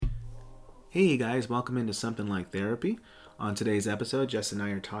Hey guys, welcome into Something Like Therapy. On today's episode, Jess and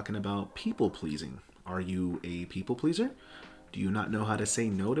I are talking about people pleasing. Are you a people pleaser? Do you not know how to say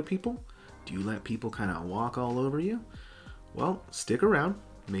no to people? Do you let people kind of walk all over you? Well, stick around.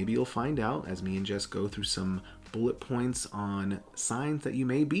 Maybe you'll find out as me and Jess go through some bullet points on signs that you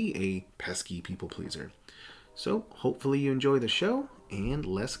may be a pesky people pleaser. So, hopefully you enjoy the show, and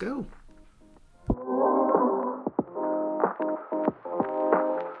let's go.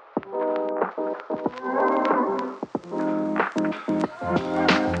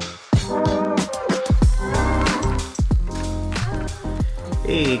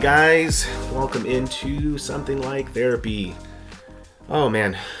 Hey guys, welcome into Something Like Therapy. Oh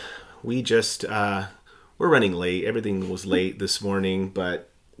man, we're running late. Everything was late this morning, but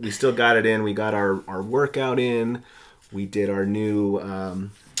we still got it in. We got our workout in. We did our new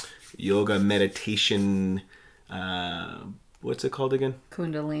yoga meditation, what's it called again?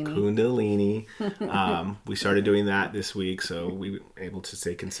 Kundalini. We started doing that this week, so we were able to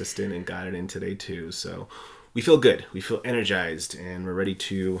stay consistent and got it in today too. So we feel good. We feel energized, and we're ready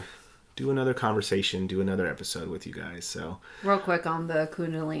to do another conversation, do another episode with you guys. So, real quick on the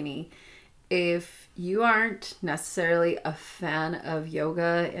Kundalini. If you aren't necessarily a fan of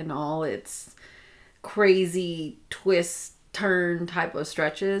yoga and all its crazy twist, turn type of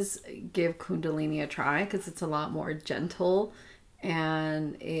stretches, give Kundalini a try because it's a lot more gentle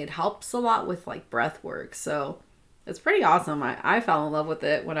and it helps a lot with like breath work. So it's pretty awesome. I fell in love with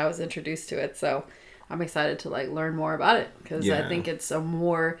it when I was introduced to it. So I'm excited to like learn more about it because I think it's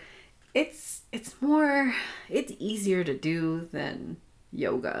it's easier to do than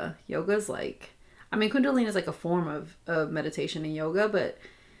yoga. Yoga's like, Kundalini is like a form of meditation and yoga, but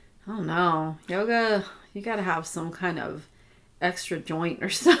I don't know. Yoga, you got to have some kind of extra joint or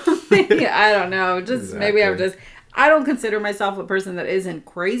something. I don't know. Just exactly. Maybe I don't consider myself a person that isn't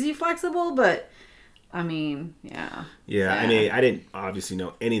crazy flexible, but yeah. I didn't obviously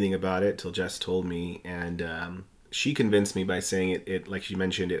know anything about it till Jess told me, and she convinced me by saying it like she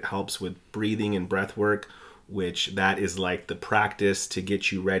mentioned, it helps with breathing and breath work, which that is like the practice to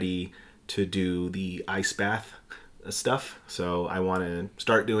get you ready to do the ice bath stuff. So I want to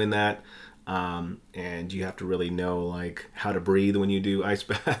start doing that. And you have to really know like how to breathe when you do ice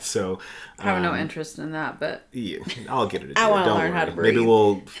baths. So I have no interest in that, but yeah, I'll get it. I want to learn how to breathe. Maybe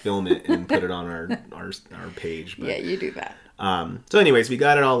we'll film it and put it on our page. But, yeah, you do that. So anyways, we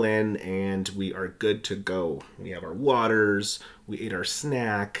got it all in and we are good to go. We have our waters, we ate our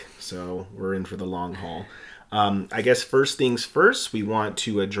snack, so we're in for the long haul. I guess first things first, we want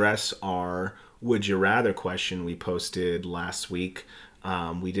to address our Would You Rather question we posted last week.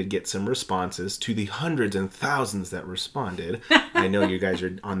 We did get some responses to the hundreds and thousands that responded. I know you guys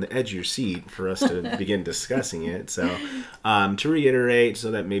are on the edge of your seat for us to begin discussing it. So to reiterate, so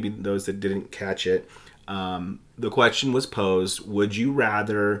that maybe those that didn't catch it, the question was posed, would you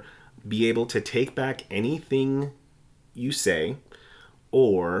rather be able to take back anything you say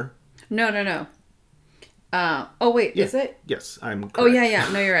or... No. Wait, yeah. Is it? Yes, I'm correct. Oh, yeah.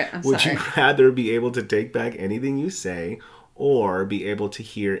 No, you're right. Would you rather be able to take back anything you say or be able to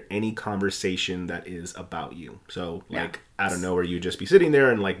hear any conversation that is about you? So, like, out of nowhere, you just be sitting there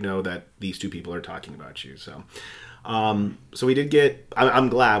and, like, know that these two people are talking about you. So, so we did get... I'm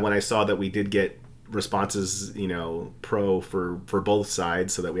glad when I saw that we did get responses, pro for both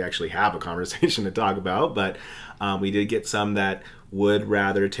sides so that we actually have a conversation to talk about. But we did get some that would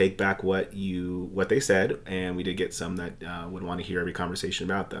rather take back what they said, and we did get some that would want to hear every conversation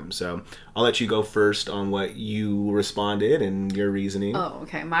about them. So I'll let you go first on what you responded and your reasoning. Oh,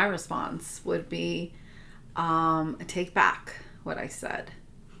 okay. My response would be take back what I said.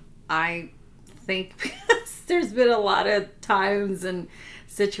 I think because there's been a lot of times and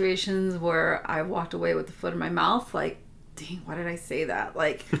situations where I walked away with the foot in my mouth, like, dang, why did I say that?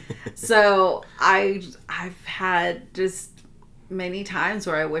 Like, so I've had just many times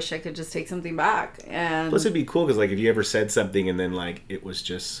where I wish I could just take something back. And plus it'd be cool because like if you ever said something and then like it was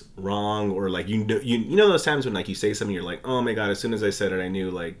just wrong, or like you know those times when like you say something you're like, oh my god, as soon as I said it I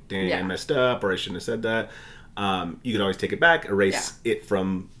knew like, dang, I messed up, or I shouldn't have said that. You could always take it back, erase it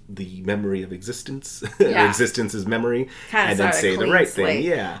from the memory of existence, or existence's memory, and then say the right thing.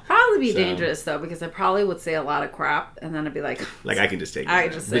 Yeah, probably be dangerous though, because I probably would say a lot of crap, and then I'd be like, I can just take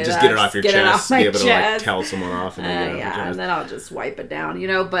it. Just get it off your chest, be able to like tell someone off, and and then I'll just wipe it down,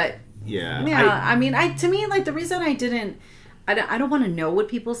 But yeah, to me, like the reason I don't want to know what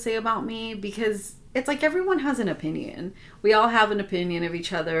people say about me, because it's like everyone has an opinion. We all have an opinion of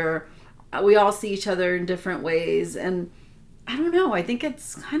each other. We all see each other in different ways, and I don't know. I think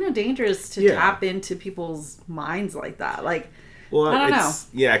it's kind of dangerous to tap into people's minds like that. Like, Well, I don't know.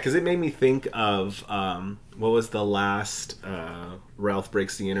 yeah, because it made me think of what was the last Ralph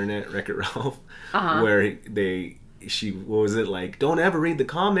Breaks the Internet, Wreck-It Ralph, Uh-huh. where she what was it like? Don't ever read the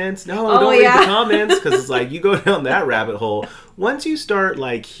comments. No, Oh don't read the yeah. comments because it's like you go down that rabbit hole. Once you start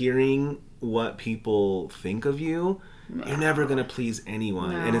like hearing what people think of you, you're never No. gonna please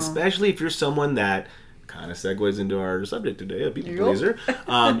anyone, and No. especially if you're someone that kind of segues into our subject today, a people Yup. pleaser.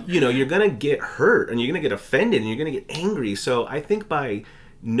 You're gonna get hurt and you're gonna get offended and you're gonna get angry. So I think by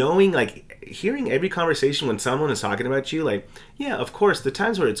knowing, like, hearing every conversation when someone is talking about you, like, yeah, of course, the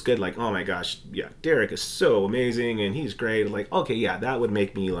times where it's good, like, oh my gosh, yeah, Derick is so amazing and he's great. Like, okay, yeah, that would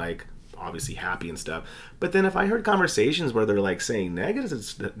make me like obviously happy and stuff. But then if I heard conversations where they're like saying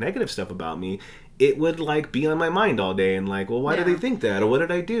negative stuff about me, it would like be on my mind all day and like, well, why do they Yeah. think that or what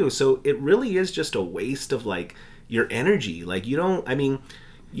did I do? So it really is just a waste of like your energy. Like you don't. I mean,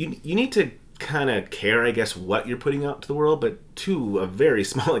 you need to kind of care, I guess, what you're putting out to the world, but to a very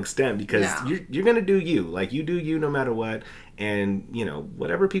small extent because Yeah. you're gonna do you. Like you do you no matter what. And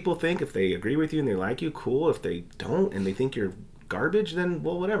whatever people think, if they agree with you and they like you, cool. If they don't and they think you're garbage, then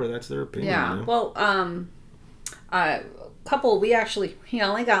well, whatever. That's their opinion. Yeah. Well, couple, he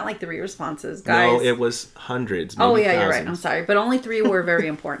only got like 3 responses, guys. No, it was hundreds. Oh Maybe yeah, you're right. thousands. I'm sorry, but only 3 were very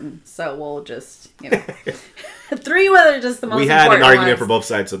important. So we'll just 3 were just the most. We had an important argument ones. for both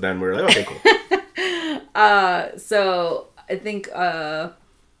sides, so then we were like, okay, cool. So I think about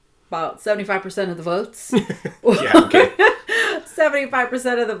 75% of the votes. Yeah, okay.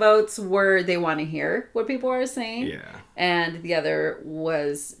 75% of the votes were they want to hear what people are saying. Yeah. And the other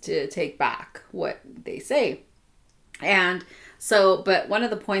was to take back what they say. And so, but one of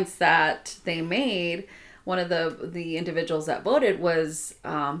the points that they made, one of the individuals that voted was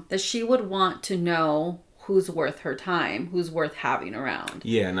that she would want to know who's worth her time, who's worth having around.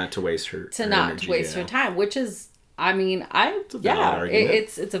 Yeah, not to waste her To her not energy, waste yeah. her time, which is, I mean, It's a valid argument.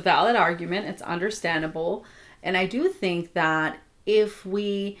 it's a valid argument. It's understandable. And I do think that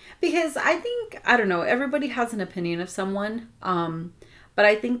because I don't know, everybody has an opinion of someone. But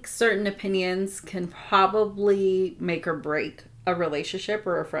I think certain opinions can probably make or break a relationship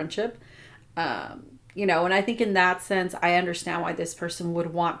or a friendship. And I think in that sense, I understand why this person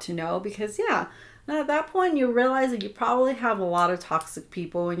would want to know because, yeah, at that point, you realize that you probably have a lot of toxic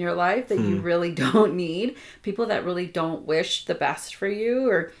people in your life that you really don't need. People that really don't wish the best for you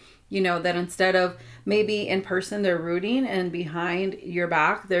or, that instead of maybe in person they're rooting and behind your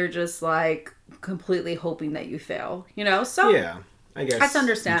back, they're just like completely hoping that you fail, So Yeah, I guess that's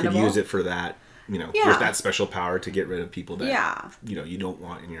understandable. You could use it for that, with that special power to get rid of people that, you don't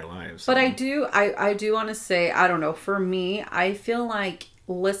want in your lives. But I do want to say, I don't know, for me, I feel like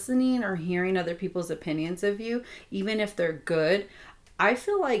listening or hearing other people's opinions of you, even if they're good, I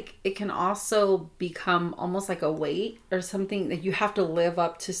feel like it can also become almost like a weight or something that you have to live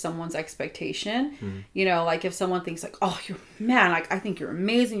up to someone's expectation. Like if someone thinks like, oh, like I think you're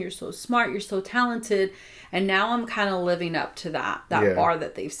amazing, you're so smart, you're so talented. And now I'm kind of living up to that bar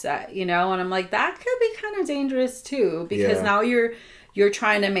that they've set, and I'm like, that could be kind of dangerous too, because now you're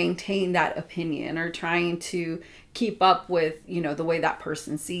trying to maintain that opinion or trying to keep up with, the way that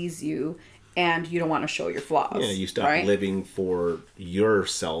person sees you. And you don't want to show your flaws. Yeah, you stop living for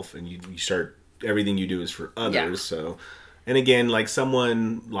yourself and you start, everything you do is for others. Yeah. So, and again, like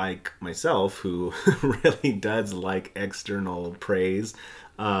someone like myself who really does like external praise,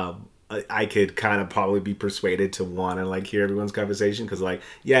 I could kind of probably be persuaded to want to like hear everyone's conversation because like,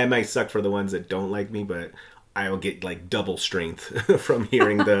 yeah, it might suck for the ones that don't like me, but I'll get like double strength from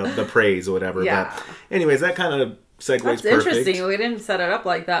hearing the praise or whatever. Yeah. But anyways, that kind of segues That's perfect. interesting. We didn't set it up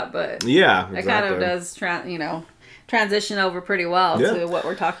like that, but yeah, it kind of does transition over pretty well to what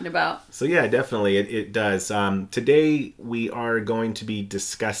we're talking about. So yeah, definitely it does. Today we are going to be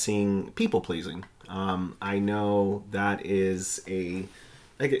discussing people pleasing. I know that is I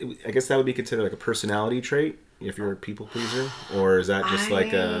guess that would be considered like a personality trait if you're a people pleaser, or is that just like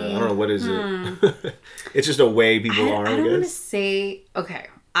I don't know, what is it? It's just a way people are. I don't guess. want to say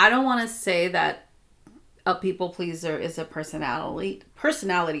I don't want to say that a people pleaser is a personality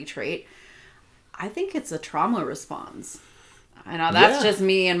trait. I think it's a trauma response. I know that's just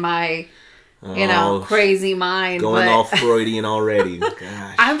me and my crazy mind. Going but all Freudian already.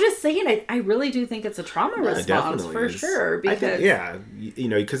 Gosh. I'm just saying, I really do think it's a trauma response for sure. Because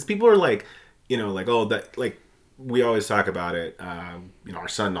because people are like, like, oh, that, like, we always talk about it. Our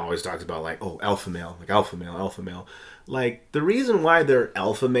son always talks about like, oh, alpha male, like alpha male, alpha male. Like the reason why they're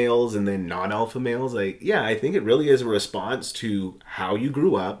alpha males and then non-alpha males, like, yeah, I think it really is a response to how you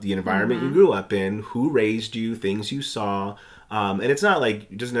grew up, the environment you grew up in, who raised you, things you saw. And it's not like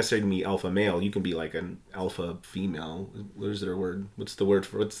it doesn't necessarily mean alpha male. You can be like an alpha female. What is their word? What's the word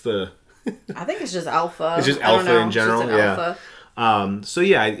for? What's the? I think it's just alpha. It's just I don't alpha know. in It's just general. an Yeah. alpha. So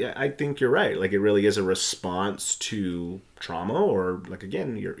yeah, I think you're right. Like it really is a response to trauma or like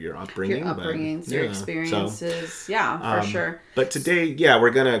again your upbringing. Your upbringings, your experiences. So, yeah, for sure. But today, yeah,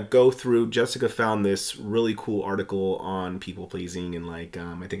 we're gonna go through. Jessica found this really cool article on people pleasing and like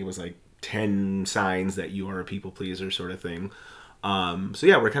I think it was like 10 signs that you are a people pleaser sort of thing. So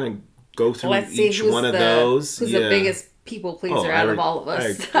yeah, we're kind of go through each one of those. Who's the biggest people pleaser out of all of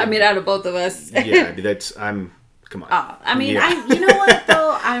us? I mean, out of both of us. Yeah, come on. I mean, yeah. you know what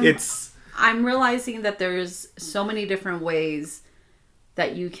though? I'm realizing that there's so many different ways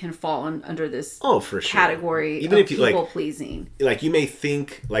that you can fall under this for sure. category Even of if you, people pleasing. Like you may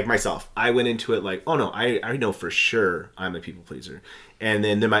think, like myself, I went into it like, oh no, I know for sure I'm a people pleaser. And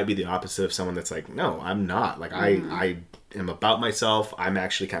then there might be the opposite of someone that's like, no, I'm not. Like I am about myself. I'm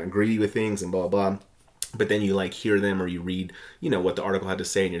actually kind of greedy with things and blah, blah. But then you like hear them or you read, what the article had to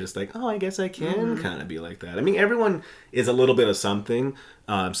say and you're just like, oh, I guess I can kind of be like that. I mean, everyone is a little bit of something,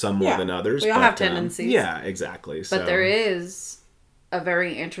 some more than others. We all have tendencies. Yeah, exactly. But there is a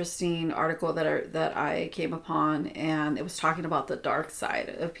very interesting article that I came upon, and it was talking about the dark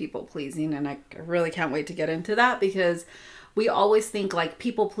side of people pleasing, and I really can't wait to get into that because we always think like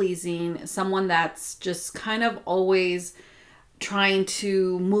people pleasing, someone that's just kind of always trying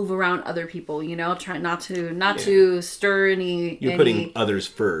to move around other people, trying not to stir any. You're putting others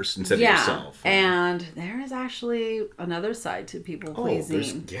first instead of yourself. And there is actually another side to people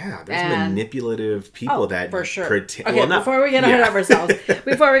pleasing. There's manipulative people that for sure. pretend. Okay, before we get ahead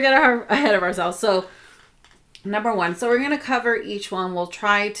of ourselves. So, number one. So we're gonna cover each one. We'll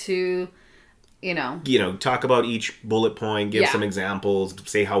try to. Talk about each bullet point, give some examples,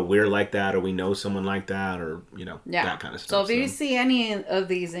 say how we're like that, or we know someone like that, or that kind of stuff. So if you see any of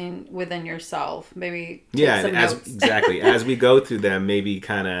these within yourself, maybe exactly as we go through them, maybe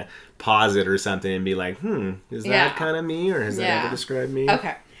kind of pause it or something and be like, is that kind of me, or has that ever described me?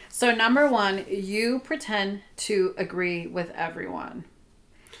 Okay. So number one, you pretend to agree with everyone.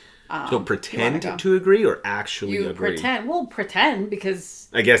 So pretend to agree or actually agree? Pretend because...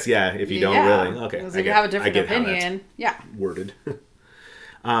 I guess, if you don't really. Okay. Because if you have a different opinion, worded.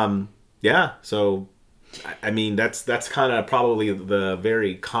 So, I mean, that's kind of probably the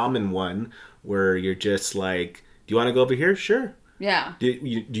very common one where you're just like, do you want to go over here? Sure. Yeah. Do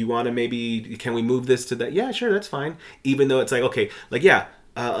you want to can we move this to that? Yeah, sure, that's fine. Even though it's like, okay, like,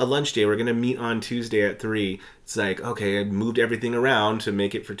 a lunch day. We're going to meet on Tuesday at 3. It's like, okay, I moved everything around to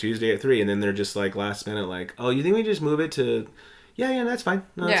make it for Tuesday at 3. And then they're just like last minute like, oh, you think we just move it to... Yeah, that's fine.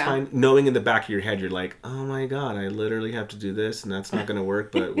 No, that's fine. Knowing in the back of your head, you're like, oh my God, I literally have to do this and that's not going to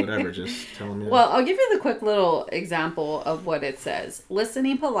work, but whatever, just tell me. Well, I'll give you the quick little example of what it says.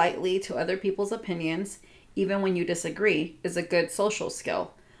 Listening politely to other people's opinions, even when you disagree, is a good social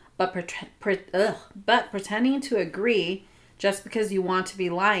skill. But pretending to agree just because you want to be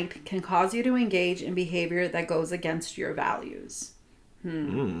liked can cause you to engage in behavior that goes against your values.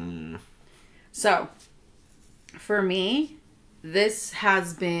 So, for me, this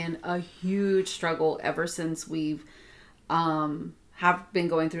has been a huge struggle ever since we've have been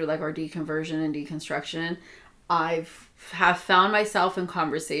going through like our deconversion and deconstruction. Have found myself in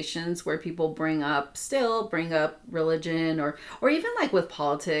conversations where people bring up religion or even like with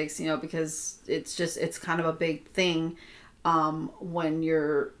politics, because it's kind of a big thing when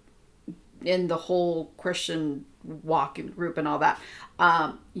you're in the whole Christian walk and group and all that.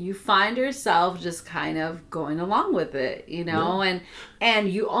 You find yourself just kind of going along with it, and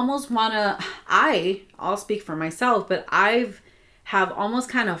you almost want to, I'll speak for myself, but have almost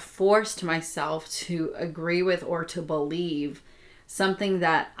kind of forced myself to agree with or to believe something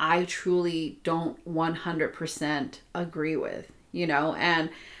that I truly don't 100% agree with, and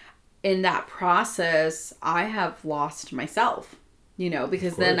in that process, I have lost myself,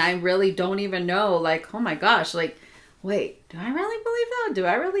 because then I really don't even know, like, oh my gosh, like, wait, do I really believe that? Do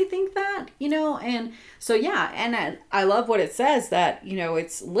I really think that? And so, and I love what it says that,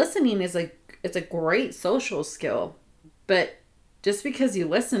 it's listening it's a great social skill, but just because you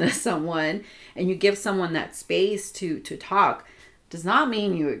listen to someone and you give someone that space to talk does not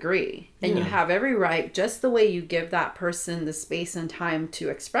mean you agree. And you have every right, just the way you give that person the space and time to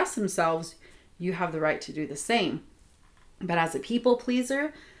express themselves, you have the right to do the same. But as a people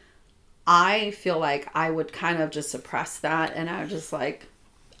pleaser, I feel like I would kind of just suppress that, and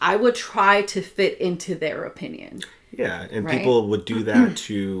I would try to fit into their opinion. Yeah, and people would do that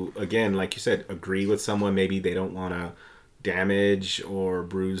to, again, like you said, agree with someone. Maybe they don't want to damage or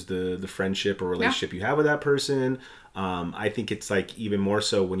bruise the friendship or relationship you have with that person. I think it's like even more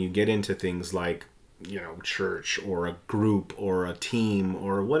so when you get into things like, church or a group or a team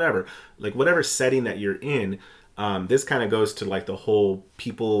or whatever, like whatever setting that you're in. This kind of goes to like the whole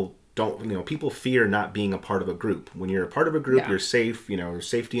people fear not being a part of a group. When you're a part of a group, you're safe,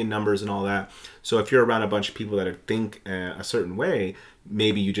 safety in numbers and all that. So if you're around a bunch of people that think a certain way,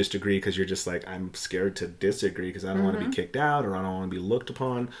 maybe you just agree because you're just like, I'm scared to disagree because I don't want to be kicked out or I don't want to be looked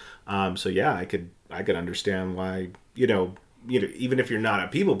upon. So yeah, I could understand why, even if you're not a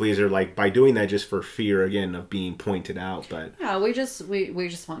people pleaser, like by doing that just for fear again of being pointed out. But yeah, we just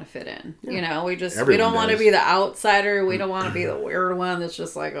want to fit in. Yeah. We Everyone don't want to does. be the outsider. We don't want to be the weird one that's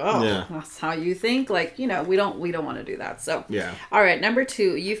just like, oh, that's how you think. Like, we don't want to do that. So yeah. All right, number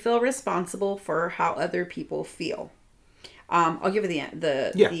 2, you feel responsible for how other people feel. I'll give you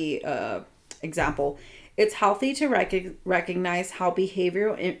the example. It's healthy to recognize how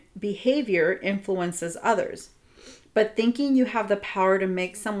behavior influences others. But thinking you have the power to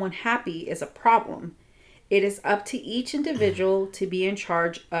make someone happy is a problem. It is up to each individual to be in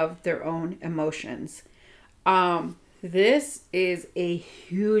charge of their own emotions. This is a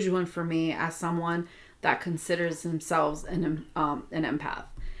huge one for me as someone that considers themselves an empath.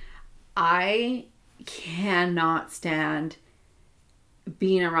 I cannot stand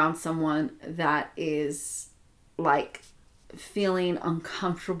being around someone that is like feeling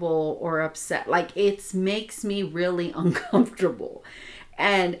uncomfortable or upset. Like it makes me really uncomfortable,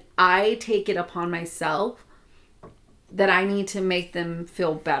 and I take it upon myself that I need to make them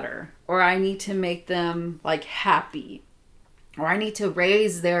feel better, or I need to make them like happy, or I need to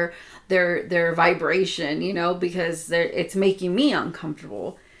raise their vibration, because it's making me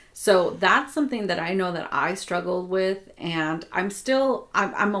uncomfortable. So that's something that I know that I struggled with, and I'm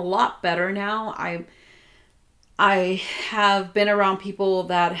a lot better now. I have been around people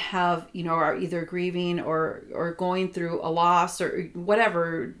that have, are either grieving or going through a loss or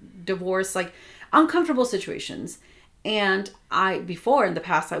whatever, divorce, like uncomfortable situations. And before in the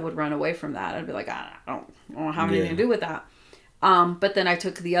past, I would run away from that. I'd be like, I don't have anything to do with that. But then I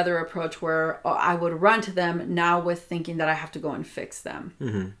took the other approach where I would run to them now with thinking that I have to go and fix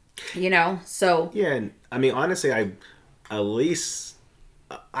them. So. Yeah. And I mean, honestly, I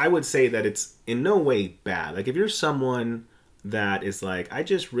would say that it's in no way bad. Like if you're someone that is like, I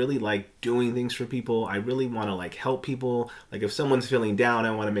just really like doing things for people. I really want to like help people. Like if someone's feeling down,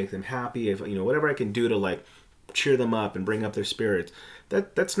 I want to make them happy. If, whatever I can do to like cheer them up and bring up their spirits,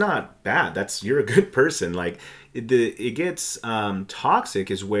 that's not bad. You're a good person. Like it gets toxic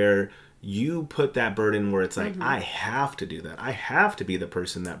is where you put that burden where it's like, I have to do that. I have to be the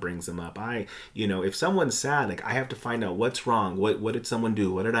person that brings them up. If someone's sad, like I have to find out what's wrong. What did someone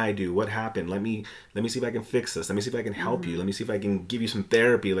do? What did I do? What happened? Let me see if I can fix this. Let me see if I can help you. Let me see if I can give you some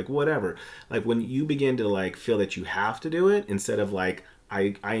therapy, like whatever. Like when you begin to like feel that you have to do it instead of like,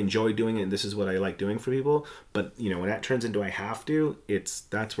 I enjoy doing it and this is what I like doing for people. But, when that turns into I have to,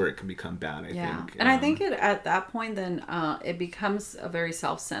 that's where it can become bad, I think. And I think at that point, then it becomes a very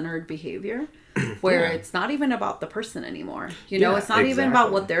self-centered behavior where it's not even about the person anymore. It's not even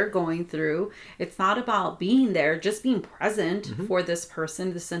about what they're going through. It's not about being there, just being present for this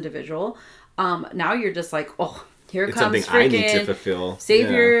person, this individual. Now you're just like, oh, here it's comes something I need to fulfill.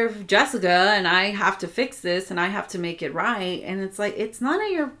 Savior Jessica, and I have to fix this, and I have to make it right. And it's like it's not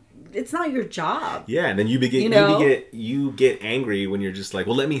your job. Yeah, and then you get angry when you're just like,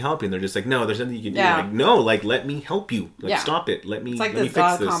 well, let me help you. And they're just like, no, there's nothing you can do. Like, no, like let me help you. Like stop it. It's like this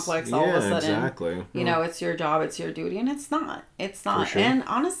God complex all of a sudden. Exactly. It's your job, it's your duty, and it's not. It's not. For sure. And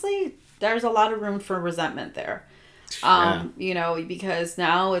honestly, there's a lot of room for resentment there. Because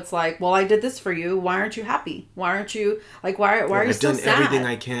now it's like, well, I did this for you. Why aren't you happy? Why aren't you like, why are you still sad? I've done everything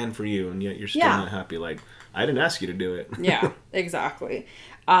I can for you, and yet you're still not happy. Like, I didn't ask you to do it. Yeah, exactly.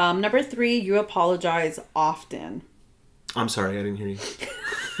 Number 3, you apologize often. I'm sorry, I didn't hear you.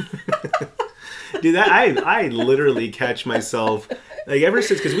 Dude, I literally catch myself, like ever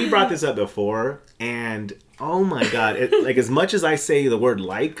since, because we brought this up before, and oh my God, like as much as I say the word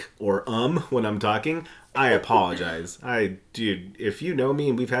like or when I'm talking, I apologize. Dude, if you know me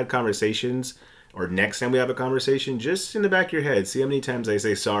and we've had conversations, or next time we have a conversation, just in the back of your head, see how many times I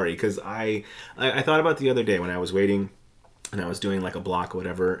say sorry. Because I thought about the other day when I was waiting and I was doing like a block or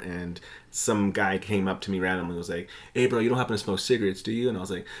whatever, and some guy came up to me randomly and was like, hey bro, you don't happen to smoke cigarettes, do you? And I was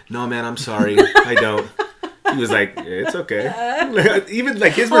like, no man, I'm sorry, I don't. He was like, it's okay. Even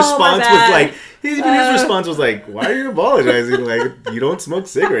like his response was like, why are you apologizing? Like, you don't smoke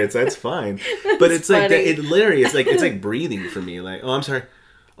cigarettes, that's fine. But it's like it literally, it's like breathing for me. Like, oh, I'm sorry.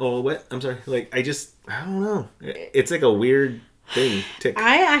 Oh, what? I'm sorry. Like, I don't know. It's like a weird thing. Tick.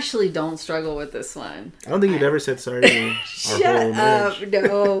 I actually don't struggle with this one. I don't think you've ever said sorry to me our Shut whole up. marriage.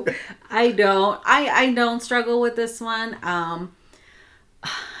 No, I don't. I don't struggle with this one. I'm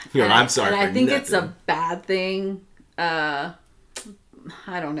sorry and for I think nothing. it's a bad thing. I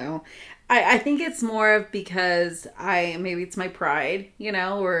don't know. I think it's more of because maybe it's my pride,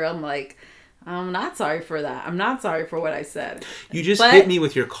 where I'm like, I'm not sorry for that. I'm not sorry for what I said. You just hit me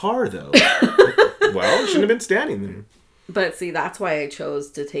with your car, though. Well, you shouldn't have been standing there. But see, that's why I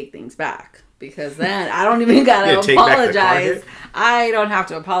chose to take things back. Because then I don't even gotta Take back the car apologize. hit? I don't have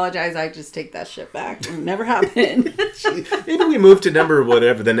to apologize. I just take that shit back. It never happened. Maybe we move to number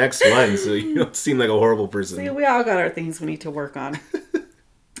whatever, the next one, so you don't seem like a horrible person. See, we all got our things we need to work on.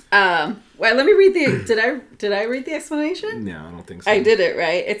 Wait, let me read did I read the explanation? No, I don't think so. I did it,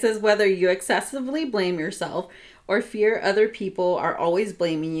 right? It says whether you excessively blame yourself or fear other people are always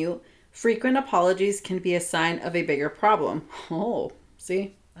blaming you, frequent apologies can be a sign of a bigger problem. Oh,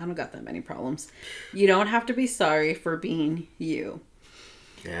 see? I don't got that many problems. You don't have to be sorry for being you.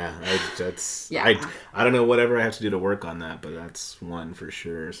 Yeah, I don't know whatever I have to do to work on that, but that's one for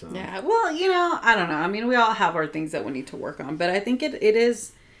sure. So yeah, well, I don't know. I mean, we all have our things that we need to work on, but I think it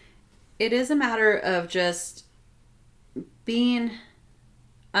is a matter of just being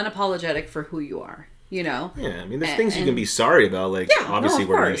unapologetic for who you are. Yeah, I mean, there's things you can be sorry about, like, obviously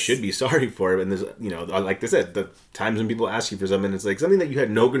where you should be sorry for it, and there's, like I said, the times when people ask you for something, it's like something that you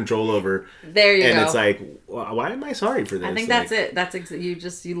had no control over. There you go. And it's like, why am I sorry for this? I think that's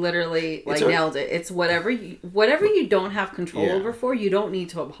it. You literally nailed it. It's whatever you don't have control over for, you don't need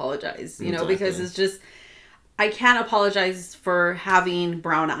to apologize, because it's just, I can't apologize for having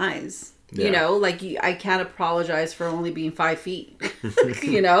brown eyes, I can't apologize for only being 5 feet,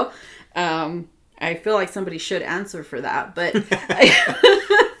 I feel like somebody should answer for that, but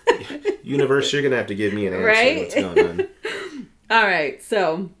universe, you're gonna have to give me an answer. Right? What's going on? All right,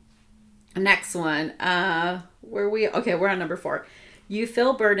 so next one. We're on number 4. You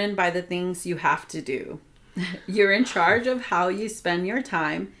feel burdened by the things you have to do. You're in charge of how you spend your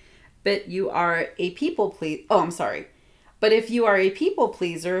time, but you are a people pleaser. Oh, I'm sorry. But if you are a people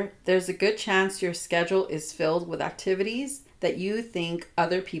pleaser, there's a good chance your schedule is filled with activities that you think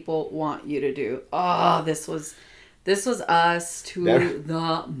other people want you to do. Oh, this was us to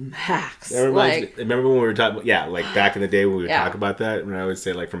the max. That reminds me. Remember when we were talking? Like back in the day when we would talk about that, and I would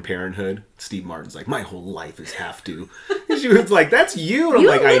say, like, from Parenthood, Steve Martin's like, my whole life is have to. And she was like, that's you. And I'm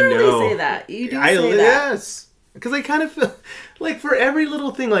like, I know. You say that. You do say that. Yes, because I kind of feel like for every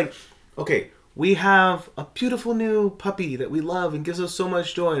little thing, like, okay, we have a beautiful new puppy that we love and gives us so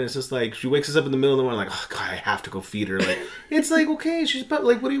much joy, and it's just like she wakes us up in the middle of the morning like, oh god, I have to go feed her. Like, it's like, okay, she's like,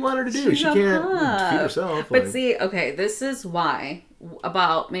 what do you want her to do? She can't feed herself. But see, okay, this is why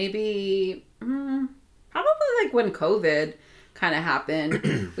about maybe probably like when COVID kind of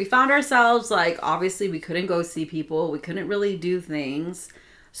happened, we found ourselves like, obviously we couldn't go see people, we couldn't really do things,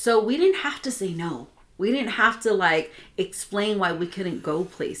 so we didn't have to say no. We didn't have to, like, explain why we couldn't go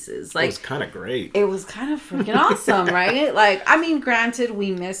places. Like, it was kind of great. It was kind of freaking awesome, right? Like, I mean, granted,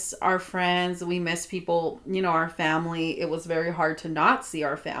 we miss our friends. We miss people, our family. It was very hard to not see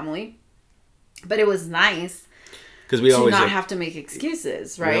our family. But it was nice because we always not have to make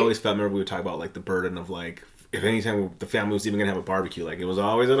excuses, right? We always felt, remember, we would talk about, like, the burden of, like, if anytime the family was even going to have a barbecue, like, it was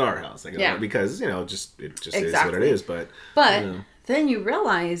always at our house. Like, because, it just exactly. Is what it is. But then you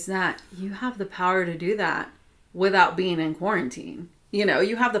realize that you have the power to do that without being in quarantine.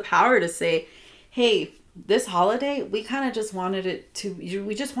 You have the power to say, hey, this holiday, we kind of just wanted it to,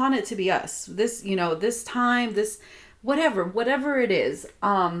 we just want it to be us. This, this time, this, whatever it is.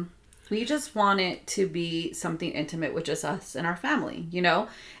 We just want it to be something intimate with just us and our family,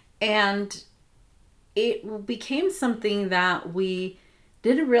 and it became something that we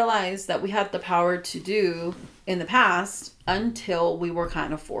didn't realize that we had the power to do in the past until we were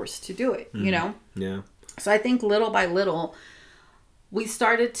kind of forced to do it, Yeah. So I think little by little, we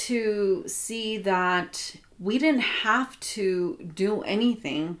started to see that we didn't have to do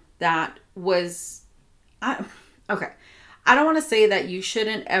anything that was... okay. I don't want to say that you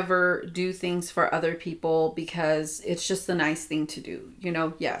shouldn't ever do things for other people because it's just a nice thing to do.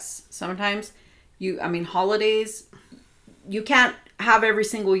 Yes. Sometimes holidays, you can't have every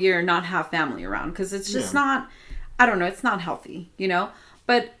single year and not have family around because it's just not, I don't know, it's not healthy,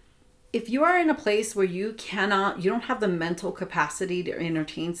 but if you are in a place where you don't have the mental capacity to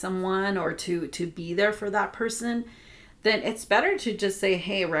entertain someone or to be there for that person, then it's better to just say,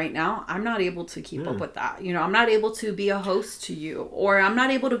 hey, right now, I'm not able to keep up with that. I'm not able to be a host to you, or I'm not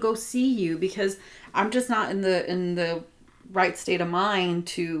able to go see you because I'm just not in the right state of mind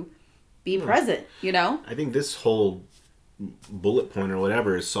to be present, you know? I think this whole bullet point or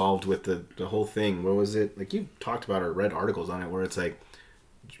whatever is solved with the whole thing. What was it? Like, you talked about or read articles on it where it's like,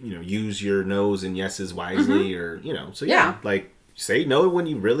 use your no's and yeses wisely, or, so like, say no when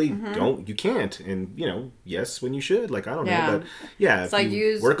you really don't, you can't, and yes when you should. Like, I don't know, but it's like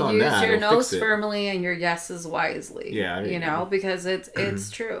work on use that, your no's firmly and your yeses wisely. Because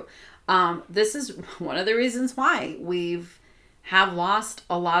it's true. This is one of the reasons why we've have lost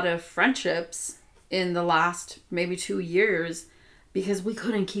a lot of friendships in the last maybe 2 years, because we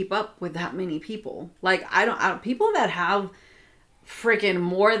couldn't keep up with that many people. Like, I don't people that have freaking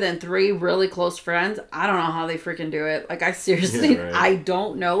more than 3 really close friends, I don't know how they freaking do it. Like, I seriously, I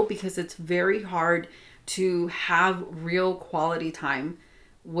don't know, because it's very hard to have real quality time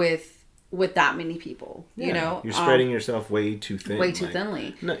with that many people. You're spreading yourself way too thin,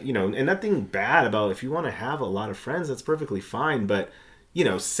 thinly. And nothing bad about, if you want to have a lot of friends, that's perfectly fine, but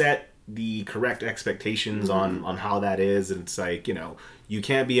set the correct expectations on how that is. And it's like, you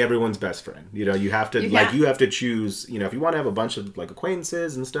can't be everyone's best friend. You have to, you have to choose, if you want to have a bunch of like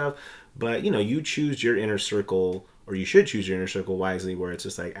acquaintances and stuff, but you choose your inner circle, or you should choose your inner circle wisely, where it's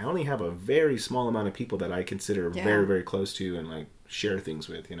just like, I only have a very small amount of people that I consider very, very close to and like share things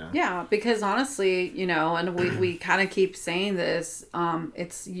with, Yeah, because honestly, and we kind of keep saying this,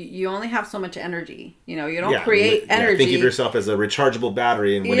 it's you only have so much energy. You don't create energy. Think of yourself as a rechargeable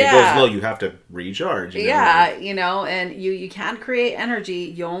battery, and when it goes low, you have to recharge. And you can't create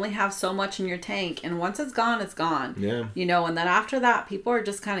energy. You only have so much in your tank, and once it's gone, it's gone. Yeah. And then after that, people are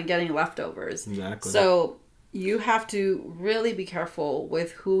just kind of getting leftovers. Exactly. So you have to really be careful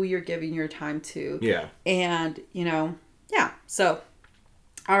with who you're giving your time to. Yeah. And, so,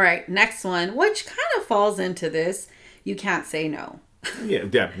 all right, next one, which kind of falls into this, you can't say no.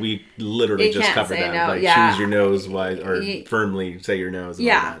 Yeah, we literally just covered that. No. Like, choose your no's wise, or firmly say your no's. And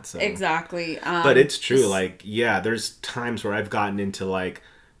all that, so. Exactly. But it's true. Like, there's times where I've gotten into like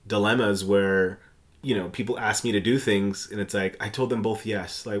dilemmas where, people ask me to do things, and it's like, I told them both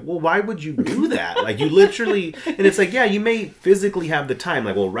yes. Like, well, why would you do that? Like, you literally, and it's like, you may physically have the time.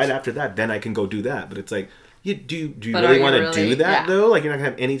 Like, well, right after that, then I can go do that. But it's like, do you really want to do that, though? Like, you're not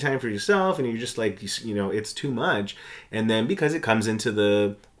going to have any time for yourself, and you're just like, it's too much. And then because it comes into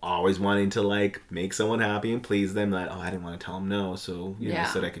the always wanting to, like, make someone happy and please them, like, I didn't want to tell them no, so, I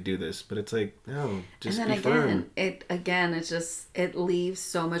said I could do this. But it's like, no, just be firm. It leaves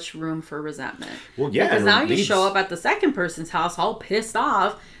so much room for resentment. Well, yeah. Because now you show up at the second person's house all pissed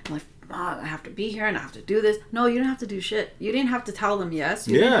off, and like, I have to be here and I have to do this. No, you don't have to do shit. You didn't have to tell them yes.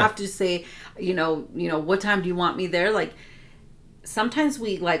 You didn't have to say, what time do you want me there? Like, sometimes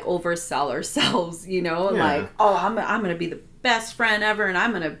we like oversell ourselves, like, I'm going to be the best friend ever, and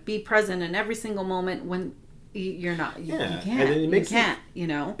I'm going to be present in every single moment, when you're not. You can't. And then you can't.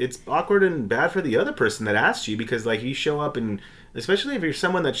 It's awkward and bad for the other person that asked you, because like, you show up, and especially if you're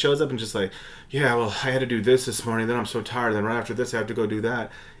someone that shows up and just like, well, I had to do this morning, then I'm so tired, then right after this I have to go do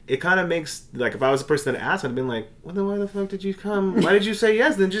that. It kind of makes, like, if I was the person that asked, I'd have been like, well, then why the fuck did you come? Why did you say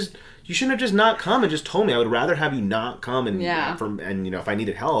yes? Then you shouldn't have just not come and just told me. I would rather have you not come and if I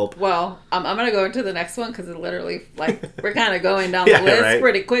needed help. Well, I'm going to go into the next one, because it literally, like, we're kind of going down the list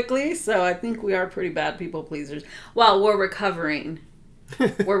pretty quickly. So I think we are pretty bad people pleasers. Well, we're recovering.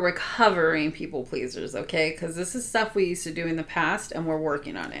 We're recovering people pleasers, okay? Because this is stuff we used to do in the past, and we're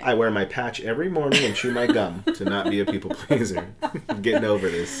working on it. I wear my patch every morning and chew my gum to not be a people pleaser. I'm getting over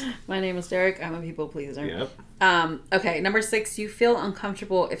this. My name is Derick. I'm a people pleaser. Yep. Okay, number 6, you feel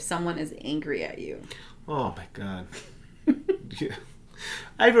uncomfortable if someone is angry at you. Oh, my God.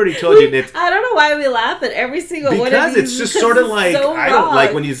 I've already told you. I don't know why we laugh at every single one of these. Because it's just sort of like, so I don't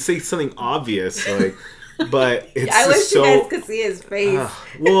like when you say something obvious, like... But it's I wish you guys could see his face.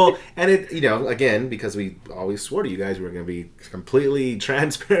 Well, and it, again, because we always swore to you guys we were going to be completely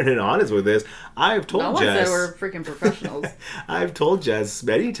transparent and honest with this. I've told Jess. No one said we're freaking professionals. I've told Jess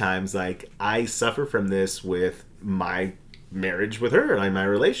many times, like, I suffer from this with my marriage with her and my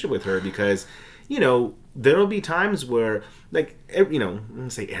relationship with her, because, there'll be times where, like, I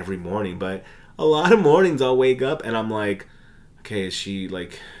wouldn't say every morning, but a lot of mornings I'll wake up and I'm like, okay, is she,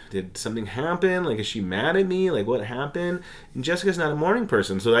 like... Did something happen? Like, is she mad at me? Like, what happened? And Jessica's not a morning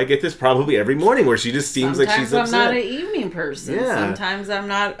person, so I get this probably every morning where she just seems like she's upset. Sometimes I'm not an evening person. Yeah. Sometimes I'm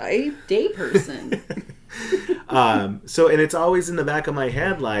not a day person. So, and it's always in the back of my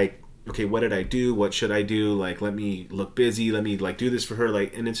head, like, okay, what did I do? What should I do? Like, let me look busy. Let me, like, do this for her.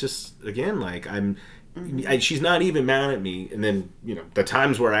 Like, and it's just, again, like, she's not even mad at me. And then, the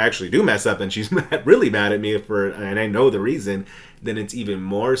times where I actually do mess up and she's really mad at me and I know the reason, then it's even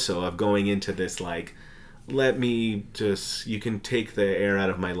more so of going into this, like, let me just, you can take the air out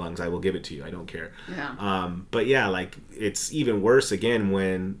of my lungs. I will give it to you. I don't care. Yeah. But yeah, like it's even worse again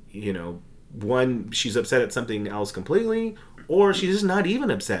when, one, she's upset at something else completely, or she's just not even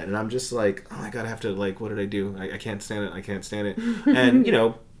upset. And I'm just like, oh my God, I have to, like, what did I do? I can't stand it. I can't stand it. And,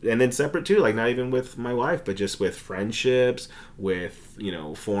 and then separate too, like not even with my wife, but just with friendships, with,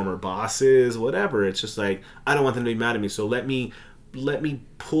 former bosses, whatever. It's just like, I don't want them to be mad at me. So let me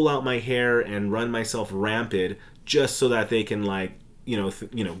pull out my hair and run myself rampant just so that they can, like,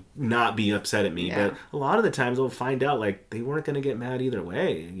 not be upset at me. Yeah. But a lot of the times they'll find out like they weren't going to get mad either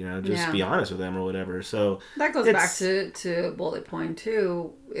way. Just Yeah. be honest with them or whatever. So that goes back to bullet point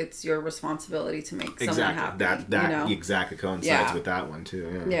 2. It's your responsibility to make someone happy. That exactly coincides with that one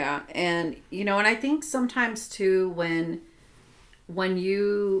too. Yeah, and and I think sometimes too when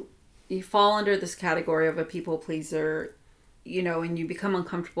you fall under this category of a people pleaser, and you become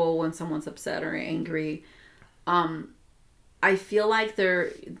uncomfortable when someone's upset or angry, I feel like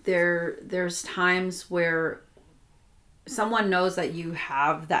there's times where someone knows that you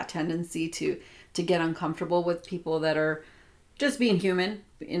have that tendency to get uncomfortable with people that are just being human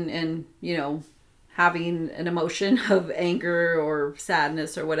and having an emotion of anger or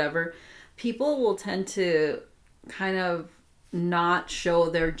sadness or whatever. People will tend to kind of not show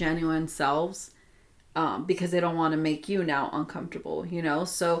their genuine selves because they don't want to make you now uncomfortable,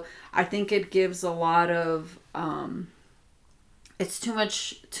 So I think it gives a lot of, it's too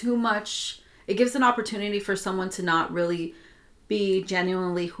much. It gives an opportunity for someone to not really be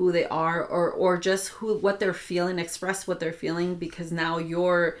genuinely who they are or just what they're feeling, express what they're feeling, because now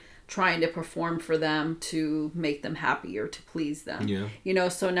you're trying to perform for them to make them happy or to please them. Yeah.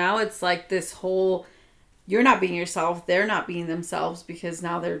 So now it's like this whole, you're not being yourself, they're not being themselves, because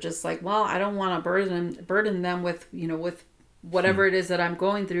now they're just like, well, I don't want to burden them with, with whatever it is that I'm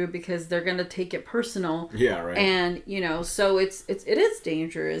going through, because they're going to take it personal. Yeah, right. And, so it is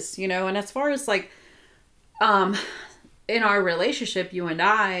dangerous, and as far as like, in our relationship, you and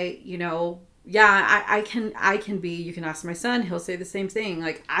I, yeah, I can be, you can ask my son, he'll say the same thing.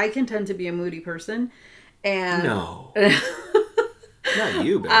 Like, I can tend to be a moody person, and no, not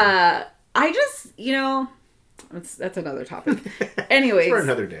you, babe. I just, that's another topic. Anyways, for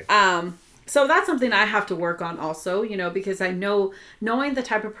another day. So that's something I have to work on also, because I knowing the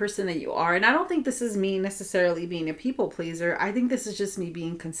type of person that you are, and I don't think this is me necessarily being a people pleaser. I think this is just me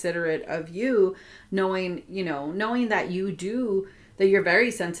being considerate of you, knowing that that you're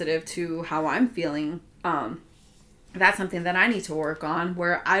very sensitive to how I'm feeling. That's something that I need to work on,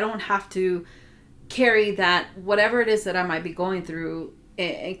 where I don't have to carry that, whatever it is that I might be going through,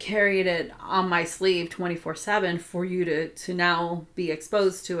 and carried it on my sleeve 24/7 for you to now be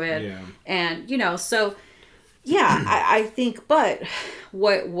exposed to it. Yeah. And so yeah, I think, but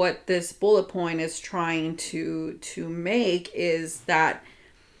what this bullet point is trying to make is that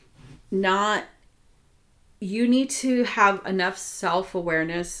you need to have enough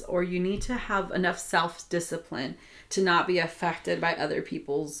self-awareness, or you need to have enough self-discipline to not be affected by other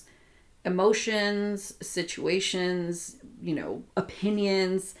people's emotions, situations,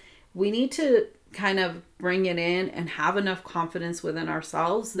 opinions. We need to kind of bring it in and have enough confidence within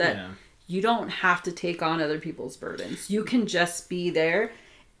ourselves that you don't have to take on other people's burdens. You can just be there,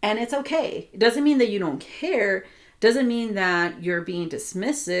 and it's okay. It doesn't mean that you don't care. Doesn't mean that you're being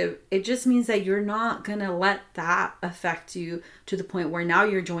dismissive. It just means that you're not going to let that affect you to the point where now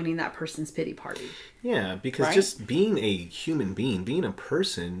you're joining that person's pity party. Yeah, because right? Just being a human being, being a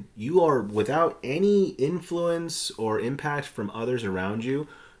person, you are, without any influence or impact from others around you,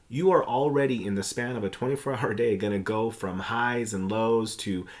 you are already in the span of a 24-hour day going to go from highs and lows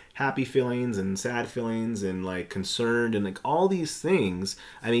to happy feelings and sad feelings and like concerned and like all these things.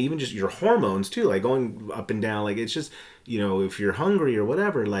 I mean, even just your hormones too, like going up and down. Like it's just, if you're hungry or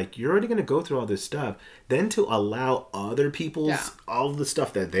whatever, like you're already going to go through all this stuff. Then to allow other people's, all the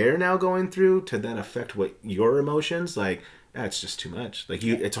stuff that they're now going through to then affect what your emotions, like that's just too much. Like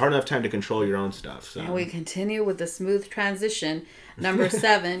it's hard enough time to control your own stuff. So. And we continue with the smooth transition. Number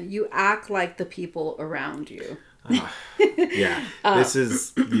 7, you act like the people around you. Yeah, this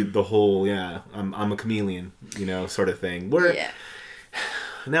is the whole. Yeah, I'm a chameleon, sort of thing.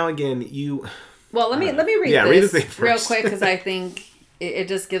 Now again, you. Well, let me read read this the thing real first. quick, because I think it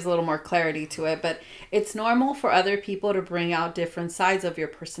just gives a little more clarity to it. But it's normal for other people to bring out different sides of your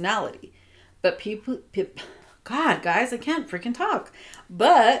personality, but God, guys, I can't freaking talk.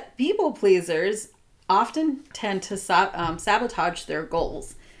 But people pleasers often tend to sabotage their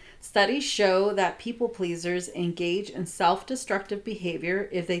goals. Studies show that people pleasers engage in self-destructive behavior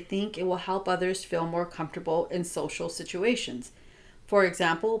if they think it will help others feel more comfortable in social situations. For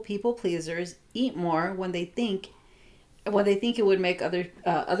example, people pleasers eat more when they think it would make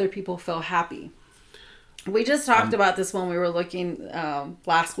other people feel happy. We just talked about this when we were looking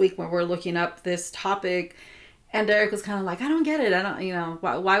last week when we were looking up this topic, and Derick was kind of like, I don't get it. I don't,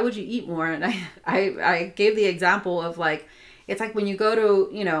 why would you eat more? And I gave the example of like, it's like when you go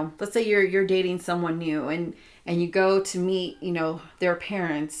to, let's say you're dating someone new and you go to meet, their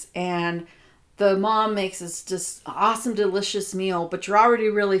parents, and the mom makes this just awesome, delicious meal, but you're already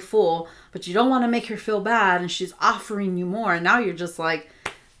really full, but you don't want to make her feel bad, and she's offering you more. And now you're just like,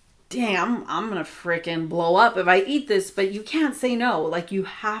 damn, I'm going to freaking blow up if I eat this, but you can't say no. Like, you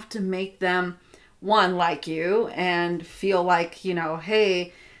have to make them, one, like you and feel like,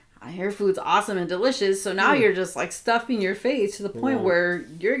 hey, your food's awesome and delicious. So now you're just like stuffing your face to the point where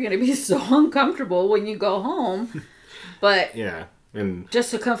you're going to be so uncomfortable when you go home. But yeah. And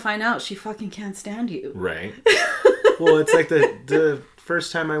just to come find out she fucking can't stand you. Right. Well, it's like the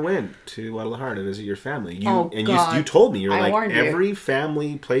first time I went to Guadalajara to visit your family. You told me, you're like, every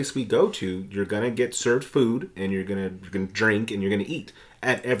family place we go to, you're going to get served food and you're going to drink and you're going to eat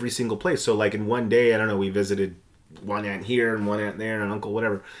at every single place. So like in one day, I don't know, we visited one aunt here and one aunt there and an uncle,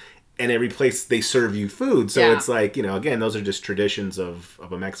 whatever. And every place they serve you food. So it's like, again, those are just traditions of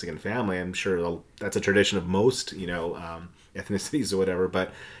a Mexican family. I'm sure that's a tradition of most, ethnicities or whatever.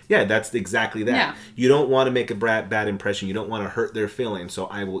 But yeah, that's exactly that. Yeah. You don't want to make a bad impression. You don't want to hurt their feelings. So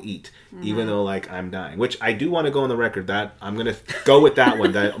I will eat, even though like I'm dying, which I do want to go on the record that I'm going to go with that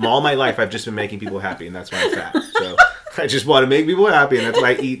one. That all my life I've just been making people happy, and that's why I'm fat. So I just want to make people happy, and that's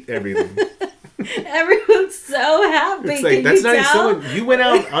why I eat everything. Everyone's so happy. It's like, that's not someone. You went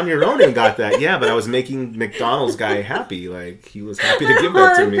out on your own and got that. Yeah, but I was making McDonald's guy happy. Like, he was happy to give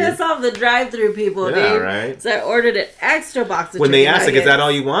that to me. Piss off the drive-through people, yeah, dude. Right. So I ordered an extra box of when they asked, nuggets. like, is that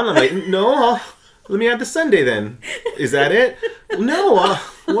all you want? I'm like, no. Let me add the sundae then. Is that it? No.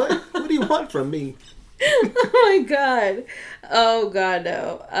 What do you want from me? Oh my god. Oh god,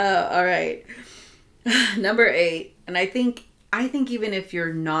 no. All right. Number 8, and I think even if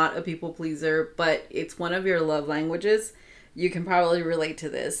you're not a people pleaser, but it's one of your love languages, you can probably relate to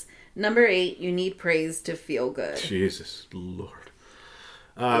this. Number 8, you need praise to feel good. Jesus Lord.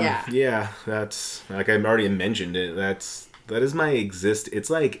 Yeah, that's, like I already mentioned it, that is my It's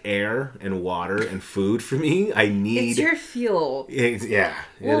like air and water and food for me. I need... It's your fuel. It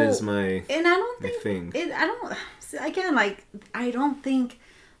is my... And I don't think... I don't think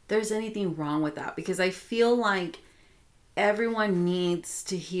there's anything wrong with that, because I feel like everyone needs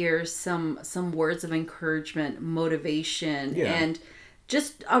to hear some words of encouragement, motivation, and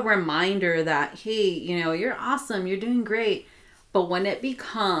just a reminder that, hey, you're awesome, you're doing great. But when it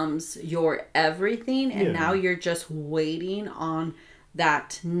becomes your everything, and now you're just waiting on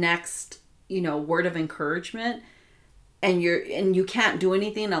that next, word of encouragement, and you can't do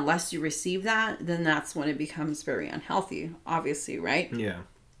anything unless you receive that, then that's when it becomes very unhealthy, obviously, right? Yeah.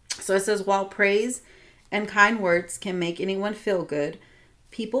 So it says, while praise and kind words can make anyone feel good,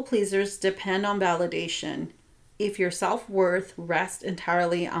 people pleasers depend on validation. If your self-worth rests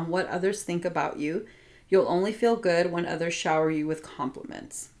entirely on what others think about you, you'll only feel good when others shower you with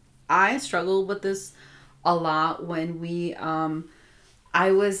compliments. I struggled with this a lot when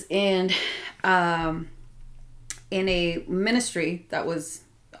I was in a ministry that was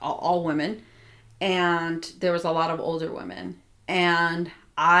all women, and there was a lot of older women, and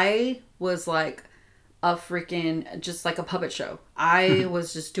I was like a freaking, just like a puppet show. I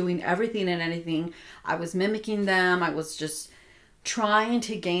was just doing everything and anything. I was mimicking them. I was just trying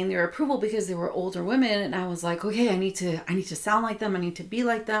to gain their approval because they were older women, and I was like, okay, I need to sound like them. I need to be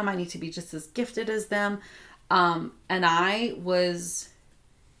like them. I need to be just as gifted as them. And I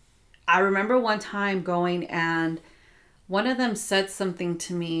remember one time going, and one of them said something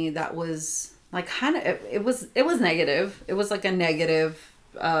to me that was like it was negative. It was like a negative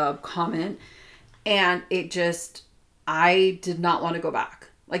comment, and I did not want to go back.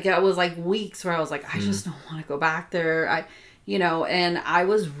 Like, it was like weeks where I was like, I just don't want to go back there. And I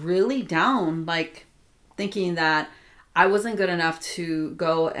was really down, like thinking that I wasn't good enough to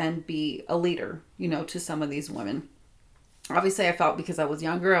go and be a leader, to some of these women. Obviously I felt, because I was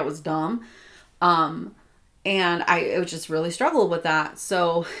younger, I was dumb. And I just really struggled with that.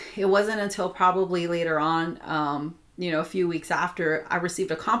 So it wasn't until probably later on, a few weeks after, I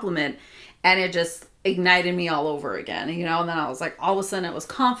received a compliment, and it just ignited me all over again, and then I was like, all of a sudden I was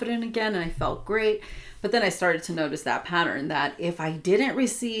confident again, and I felt great. But then I started to notice that pattern, that if I didn't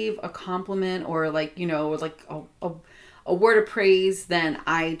receive a compliment or like a word of praise, then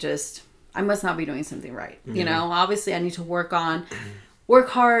I must not be doing something right. Obviously I need to work on work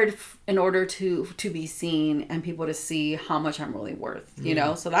hard in order to be seen and people to see how much I'm really worth, you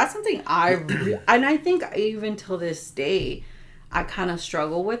know? So that's something and I think even till this day, I kind of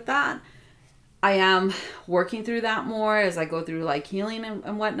struggle with that. I am working through that more as I go through like healing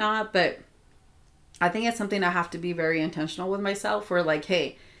and whatnot, but I think it's something I have to be very intentional with myself where like,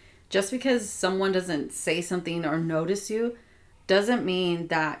 hey, just because someone doesn't say something or notice you doesn't mean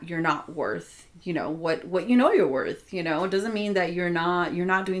that you're not worth, you know, what you know you're worth, you know. It doesn't mean that you're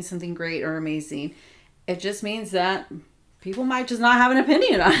not doing something great or amazing. It just means that people might just not have an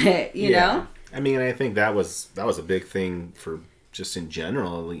opinion on it, you know? I mean, I think that was a big thing for just in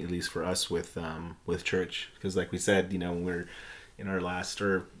general, at least for us with church, because like we said, you know, we're in our last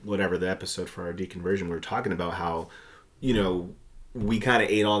or whatever the episode for our deconversion, we were talking about how, you know, we kind of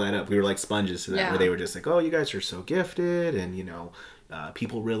ate all that up. We were like sponges to that, where they were just like, oh, you guys are so gifted, and you know,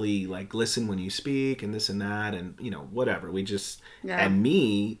 people really like listen when you speak, and this and that, and you know, whatever. We just and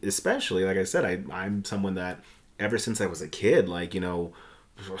me especially, like I said, I'm someone that ever since I was a kid, like, you know,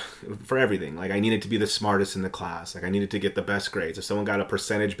 for everything, like I needed to be the smartest in the class, like I needed to get the best grades. If someone got a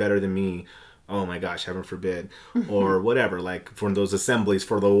percentage better than me, oh my gosh, heaven forbid, or whatever, like for those assemblies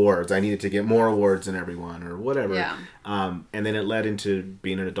for the awards, I needed to get more awards than everyone or whatever. And then it led into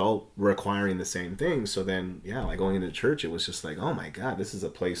being an adult requiring the same thing. So then, like going into church, it was just like, oh my God, this is a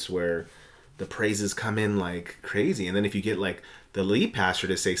place where the praises come in like crazy. And then if you get like the lead pastor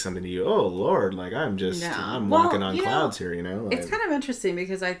to say something to you, oh Lord, like I'm walking on clouds here, you know? It's kind of interesting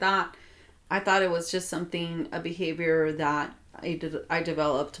because I thought it was just a behavior that I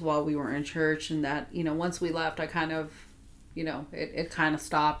developed while we were in church, and that, you know, once we left, I kind of, you know, it kind of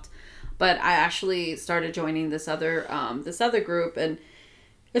stopped. But I actually started joining this other group, and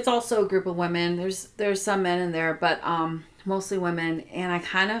it's also a group of women. There's some men in there, but mostly women. And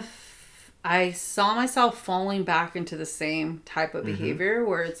I saw myself falling back into the same type of behavior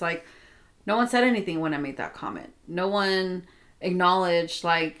where it's like, no one said anything when I made that comment. No one acknowledged,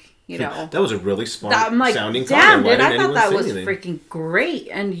 like, you know, that was a really smart sounding damn, comment. Dude, I thought that was freaking great,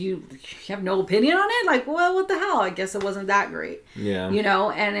 and you have no opinion on it? Like, well, what the hell? I guess it wasn't that great. Yeah. You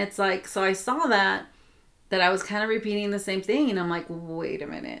know, and it's like, so I saw that I was kind of repeating the same thing, and I'm like, wait a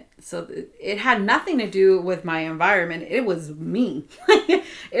minute. So it had nothing to do with my environment. It was me.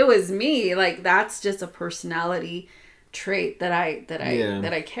 It was me. Like, that's just a personality trait that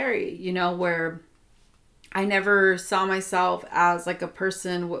I carry, you know, where I never saw myself as like a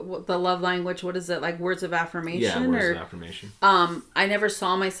person, the love language, what is it? Like words of affirmation? Yeah, words of affirmation. I never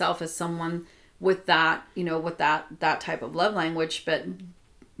saw myself as someone with that, you know, with that type of love language. But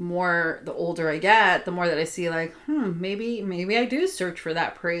the older I get, the more that I see like, maybe I do search for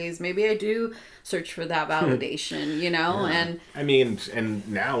that praise. Maybe I do search for that validation, you know? And I mean, and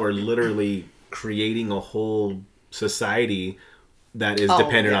now we're literally creating a whole society that is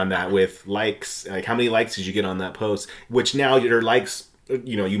dependent on that, with likes. Like, how many likes did you get on that post? Which now your likes,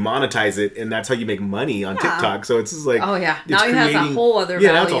 you know, you monetize it, and that's how you make money on TikTok. So it's just like, now it has a whole other value.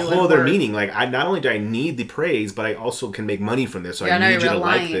 Yeah, now it's a whole other meaning. Like, not only do I need the praise, but I also can make money from this. So I need you to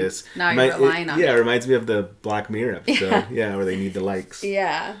like this. Now you're relying on it. Yeah, it reminds me of the Black Mirror episode. Yeah, where they need the likes.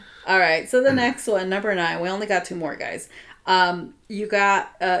 Yeah. All right. So the next one, number 9. We only got 2 more, guys. You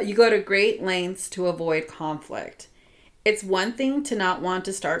go to great lengths to avoid conflict. It's one thing to not want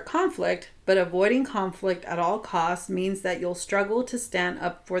to start conflict, but avoiding conflict at all costs means that you'll struggle to stand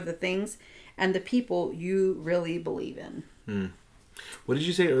up for the things and the people you really believe in. What did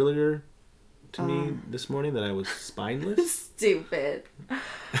you say earlier to me this morning? That I was spineless? Stupid.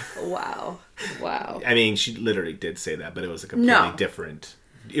 Wow. I mean, she literally did say that, but it was a completely different...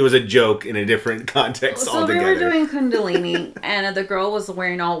 It was a joke in a different context altogether. So we were doing Kundalini, and the girl was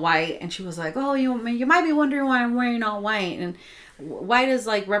wearing all white, and she was like, oh, you might be wondering why I'm wearing all white. And white is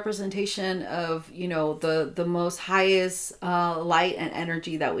like representation of, you know, the most highest light and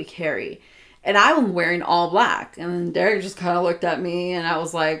energy that we carry. And I'm wearing all black. And then Derick just kind of looked at me, and I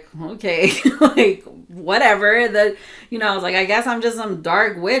was like, okay, like, whatever. I was like, I guess I'm just some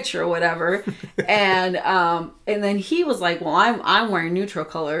dark witch or whatever. And then he was like, well, I'm wearing neutral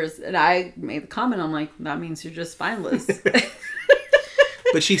colors. And I made the comment, I'm like, that means you're just spineless.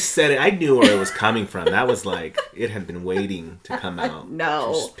 But she said it. I knew where it was coming from. That was like, it had been waiting to come out.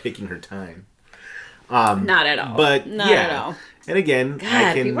 No. Just picking her time. Not at all. But not at all. And again,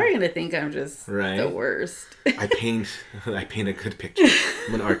 God, people are gonna think I'm just the worst. I paint a good picture.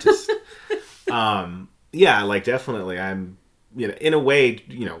 I'm an artist. Like, definitely, I'm, you know, in a way,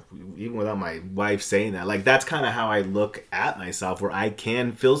 you know, even without my wife saying that, like, that's kind of how I look at myself, where I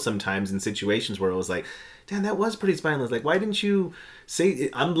can feel sometimes in situations where it was like, damn, that was pretty spineless. Like, why didn't you say?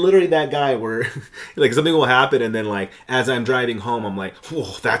 I'm literally that guy where, like, something will happen, and then, like, as I'm driving home, I'm like,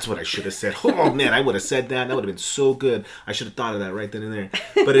 oh, that's what I should have said. Oh man, I would have said that. That would have been so good. I should have thought of that right then and there.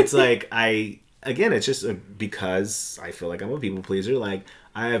 But it's like again, it's just because I feel like I'm a people pleaser. Like,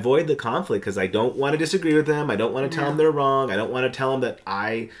 I avoid the conflict because I don't want to disagree with them. I don't want to tell them they're wrong. I don't want to tell them that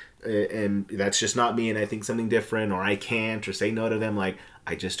and that's just not me and I think something different, or I can't, or say no to them. Like,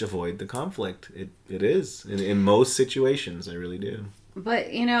 I just avoid the conflict. It is in most situations. I really do. But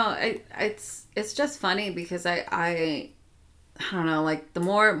it's just funny because I don't know, like the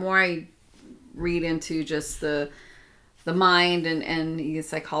more I read into just the mind and the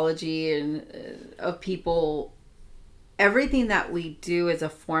psychology and of people, everything that we do is a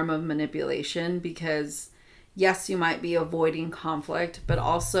form of manipulation because yes, you might be avoiding conflict, but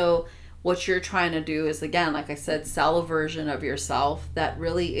also what you're trying to do is, again, like I said, sell a version of yourself that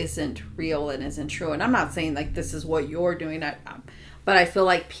really isn't real and isn't true. And I'm not saying like this is what you're doing, but I feel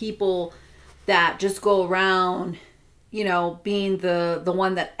like people that just go around, being the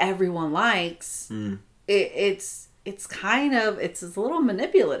one that everyone likes, it's a little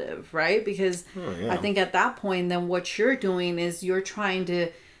manipulative, right? Because I think at that point, then what you're doing is you're trying to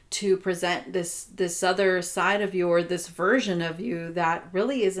present this other side of you, or this version of you that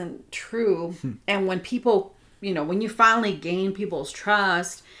really isn't true. And when people, when you finally gain people's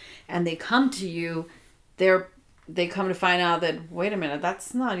trust and they come to you, they come to find out that, wait a minute,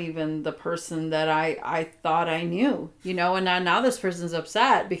 that's not even the person that I thought I knew, and now this person's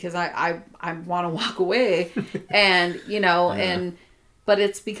upset because I want to walk away. And, but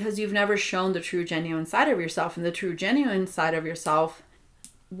it's because you've never shown the true genuine side of yourself, and the true genuine side of yourself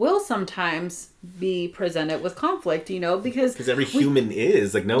will sometimes be presented with conflict, because every human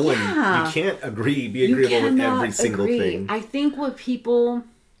is like, no one, you can't be agreeable with every single thing. I think what people,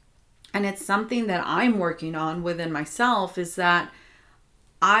 and it's something that I'm working on within myself, is that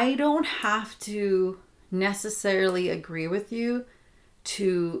I don't have to necessarily agree with you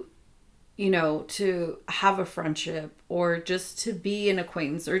to have a friendship, or just to be an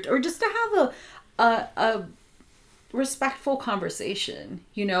acquaintance, or just to have a respectful conversation.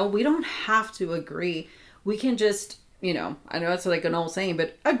 We don't have to agree. We can just, I know it's like an old saying,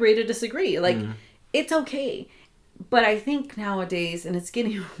 but agree to disagree. Like, it's okay. But I think nowadays, and it's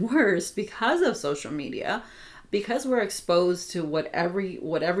getting worse because of social media, because we're exposed to what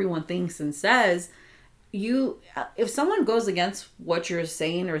everyone thinks and says, if someone goes against what you're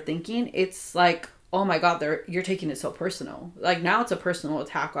saying or thinking, it's like, oh my God, you're taking it so personal. Like, now it's a personal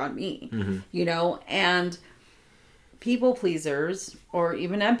attack on me, and people pleasers, or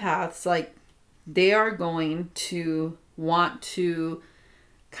even empaths, like, they are going to want to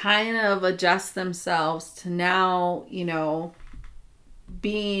kind of adjust themselves to now,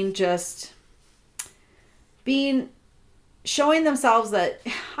 showing themselves that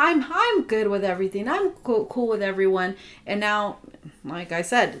I'm good with everything. I'm cool with everyone. And now, like I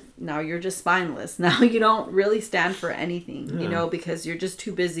said, now you're just spineless. Now you don't really stand for anything, because you're just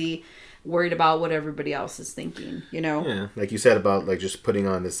too busy worried about what everybody else is thinking, Yeah, like you said about like just putting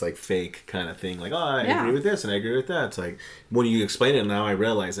on this like fake kind of thing, like, oh, I agree with this and I agree with that. It's like, when you explain it now, I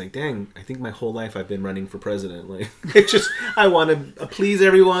realize, like, dang, I think my whole life I've been running for president. Like, it's just, I want to please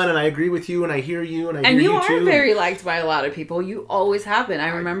everyone, and I agree with you, and I hear you, and I hear you too. And you are very liked by a lot of people. You always have been. I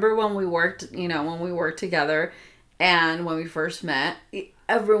remember when we worked together, and when we first met,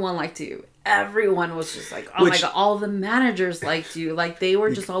 everyone liked you. Everyone was just like, oh my God, all the managers liked you. Like, they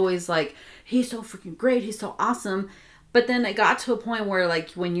were just always like, he's so freaking great. He's so awesome. But then it got to a point where, like,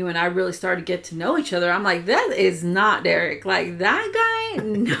 when you and I really started to get to know each other, I'm like, that is not Derick. Like, that guy?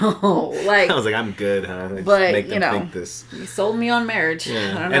 No. Like, I was like, I'm good, huh? But, make them think this. You sold me on marriage.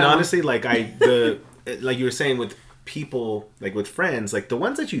 Yeah. And honestly, like, like you were saying with people, like with friends, like the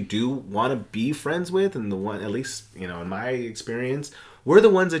ones that you do want to be friends with, and the one, at least, in my experience, were the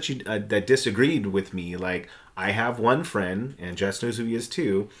ones that that disagreed with me. Like, I have one friend, and Jess knows who he is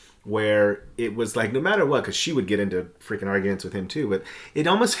too, where it was like, no matter what, because she would get into freaking arguments with him too, but it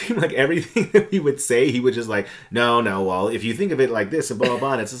almost seemed like everything that he would say, he would just like, no, well, if you think of it like this, and blah, blah,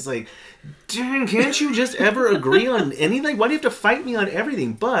 blah. And it's just like, dang, can't you just ever agree on anything? Why do you have to fight me on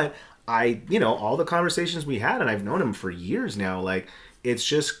everything? But all the conversations we had, and I've known him for years now, like, it's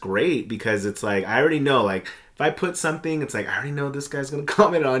just great because it's like, I already know, like, if I put something, it's like, I already know this guy's going to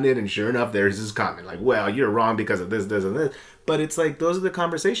comment on it. And sure enough, there's his comment. Like, well, you're wrong because of this, and this. But it's like, those are the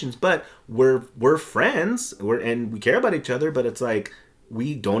conversations. But we're friends. And we care about each other. But it's like,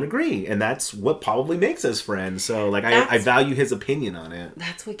 we don't agree. And that's what probably makes us friends. So, like, I value his opinion on it.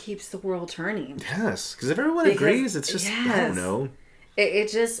 That's what keeps the world turning. Yes. Because if everyone agrees, it's just, I don't know.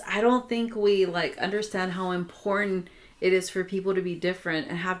 it just, I don't think we like understand how important it is for people to be different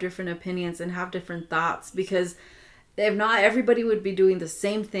and have different opinions and have different thoughts, because if not, everybody would be doing the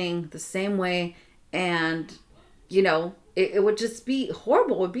same thing the same way, and it would just be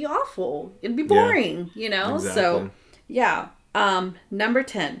horrible. It would be awful. It'd be Yeah, boring, exactly. So yeah. Number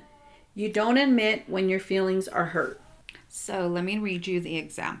 10, you don't admit when your feelings are hurt. So let me read you the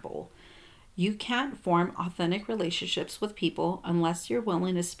example. You can't form authentic relationships with people unless you're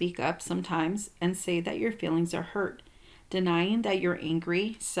willing to speak up sometimes and say that your feelings are hurt. Denying that you're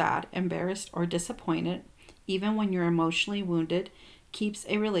angry, sad, embarrassed, or disappointed, even when you're emotionally wounded, keeps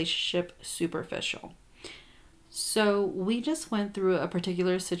a relationship superficial. So, we just went through a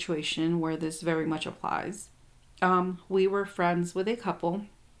particular situation where this very much applies. We were friends with a couple,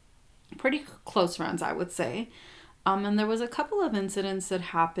 pretty close friends, I would say. And there was a couple of incidents that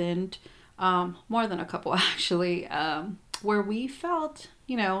happened, more than a couple actually, where we felt,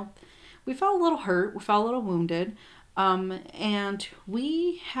 we felt a little hurt, we felt a little wounded. And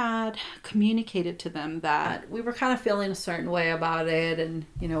we had communicated to them that we were kind of feeling a certain way about it. And,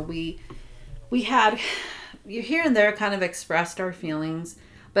 we had, you here and there, kind of expressed our feelings.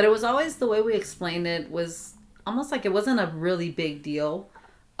 But it was always, the way we explained it was almost like it wasn't a really big deal.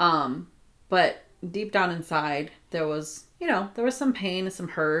 But deep down inside, there was, there was some pain and some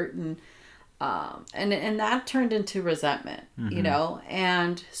hurt, and that turned into resentment,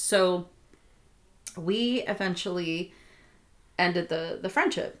 and so we eventually ended the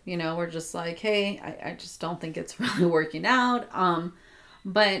friendship. We're just like, hey, I just don't think it's really working out.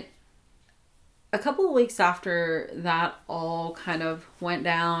 But a couple of weeks after that all kind of went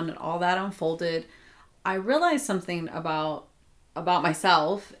down and all that unfolded, I realized something about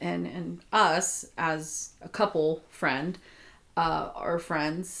myself and us as a couple friend, or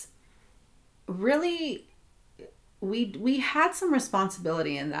friends. Really, we had some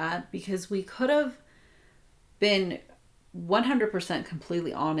responsibility in that, because we could have been 100%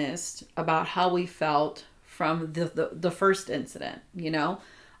 completely honest about how we felt from the first incident,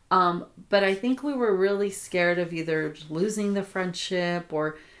 but I think we were really scared of either losing the friendship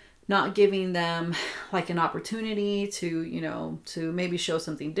or not giving them like an opportunity to maybe show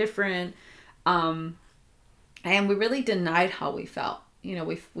something different. And we really denied how we felt.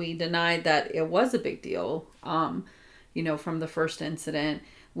 We denied that it was a big deal, from the first incident.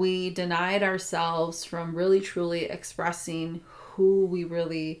 We denied ourselves from really truly expressing who we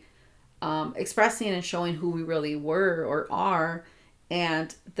really, expressing and showing who we really were or are.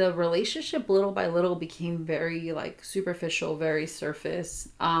 And the relationship, little by little, became very like superficial, very surface.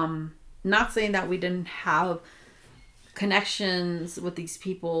 Not saying that we didn't have connections with these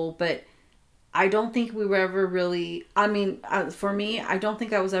people, but I don't think we were ever really, for me, I don't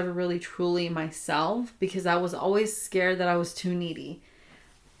think I was ever really truly myself, because I was always scared that I was too needy.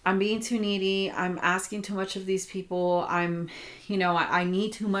 I'm being too needy. I'm asking too much of these people. I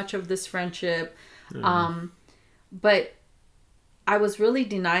need too much of this friendship. But I was really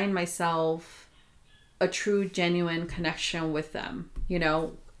denying myself a true, genuine connection with them.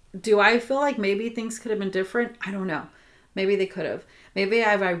 Do I feel like maybe things could have been different? I don't know. Maybe they could have. Maybe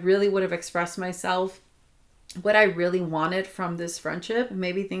if I really would have expressed myself, what I really wanted from this friendship,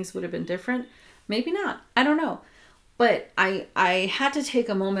 maybe things would have been different. Maybe not. I don't know. But I had to take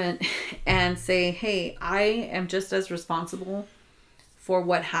a moment and say, hey, I am just as responsible for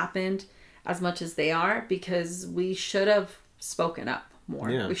what happened as much as they are, because we should have spoken up more.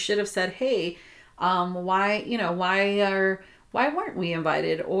 Yeah. We should have said, hey, why weren't we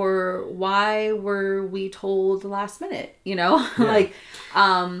invited, or why were we told last minute, Yeah. Like,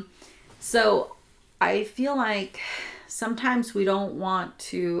 so I feel like sometimes we don't want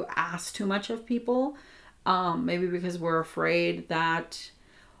to ask too much of people, maybe because we're afraid of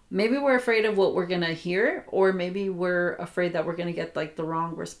what we're going to hear, or maybe we're afraid that we're going to get like the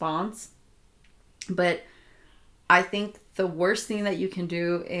wrong response. But I think the worst thing that you can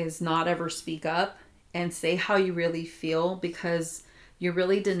do is not ever speak up and say how you really feel, because you're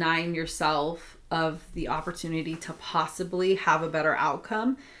really denying yourself of the opportunity to possibly have a better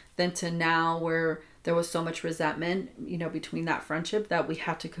outcome than to now, where there was so much resentment, between that friendship, that we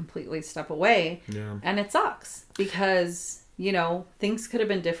had to completely step away. Yeah. And it sucks, because, things could have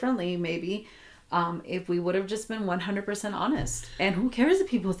been differently maybe, if we would have just been 100% honest. And who cares if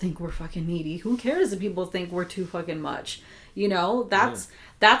people think we're fucking needy? Who cares if people think we're too fucking much? That's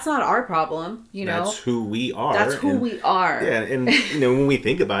not our problem. That's who we are. That's who we are. Yeah, and when we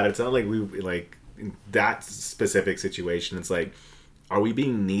think about it, it's not like we like in that specific situation. It's like, are we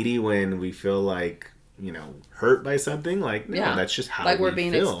being needy when we feel like hurt by something? Like, no, yeah. That's just how like we're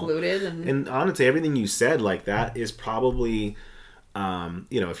being feel. Excluded. And honestly, everything you said, like, that is probably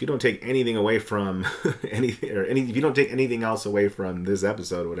if you don't take anything away from anything if you don't take anything else away from this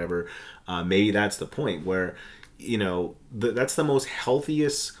episode or whatever, maybe that's the point where, that's the most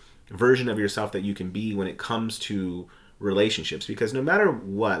healthiest version of yourself that you can be when it comes to relationships. Because no matter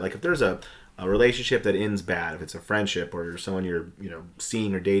what, like if there's a relationship that ends bad, if it's a friendship or someone you're,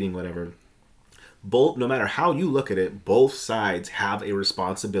 seeing or dating, whatever, both, no matter how you look at it, both sides have a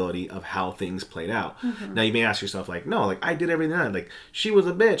responsibility of how things played out. Mm-hmm. Now you may ask yourself, like, no, like I did everything that, like she was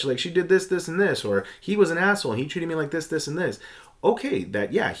a bitch, like she did this and this, or he was an asshole and he treated me like this and this. Okay,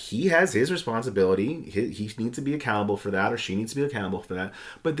 that, yeah, he has his responsibility. He needs to be accountable for that, or she needs to be accountable for that.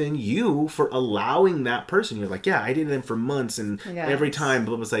 But then you, for allowing that person, you're like, yeah, I did it for months and every time,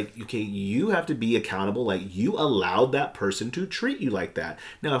 but it was like, okay, you have to be accountable. Like, you allowed that person to treat you like that.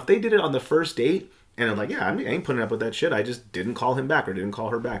 Now, if they did it on the first date, and I'm like, yeah, I ain't putting up with that shit. I just didn't call him back or didn't call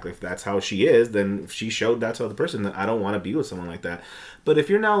her back. If that's how she is, then if she showed that's how the person, then I don't want to be with someone like that. But if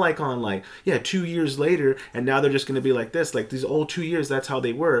you're now like on like, 2 years later, and now they're just going to be like this, like these old 2 years, that's how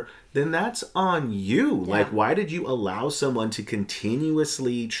they were, then that's on you. Yeah. Like, why did you allow someone to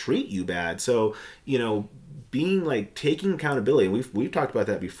continuously treat you bad? So, being like taking accountability, and we've talked about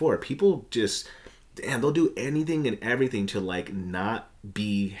that before. People just, they'll do anything and everything to like not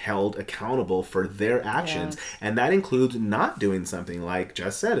be held accountable for their actions. Yes. And that includes not doing something. Like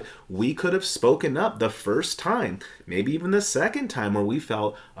Jess said, we could have spoken up the first time, maybe even the second time, where we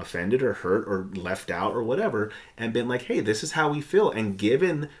felt offended or hurt or left out or whatever, and been like, hey, this is how we feel, and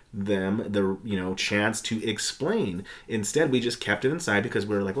given them the chance to explain. Instead, we just kept it inside because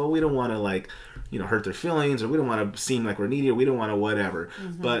we were like, well, we don't want to like hurt their feelings, or we don't want to seem like we're needy, or we don't want to whatever.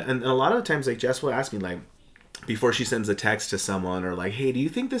 Mm-hmm. But and a lot of the times, like Jess will ask me, like, before she sends a text to someone, or like, hey, do you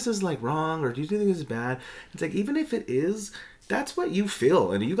think this is like wrong, or do you think this is bad? It's like, even if it is, that's what you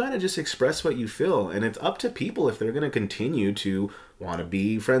feel, and you gotta just express what you feel. And it's up to people if they're gonna continue to want to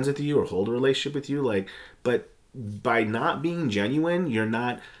be friends with you or hold a relationship with you. Like, but by not being genuine, you're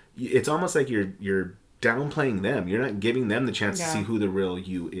not. It's almost like you're downplaying them. You're not giving them the chance to see who the real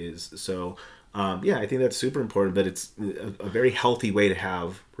you is. So. I think that's super important, but it's a very healthy way to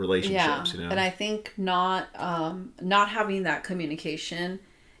have relationships. And I think not having that communication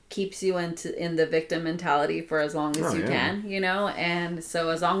keeps you in the victim mentality for as long as you can, and so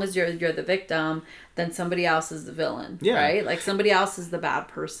as long as you're the victim, then somebody else is the villain, right? Like somebody else is the bad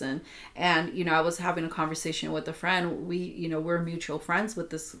person. And I was having a conversation with a friend. We're mutual friends with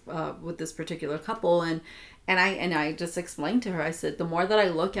this particular couple, and I just explained to her, I said, the more that I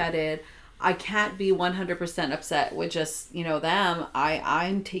look at it, I can't be 100% upset with just, them.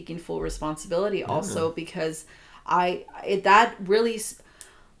 I'm taking full responsibility also, because that really,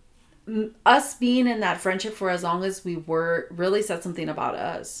 us being in that friendship for as long as we were, really said something about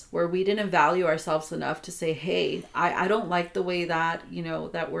us, where we didn't value ourselves enough to say, hey, I don't like the way that,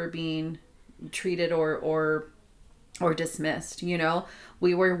 that we're being treated or dismissed.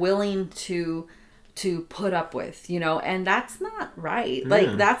 We were willing to put up with, and that's not right.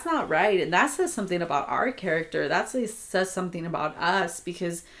 Like, that's not right. And that says something about our character. That says something about us,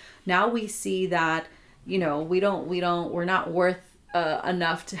 because now we see that, we're not worth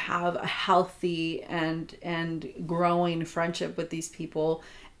enough to have a healthy and growing friendship with these people.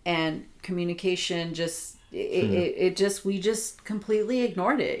 And communication just, we just completely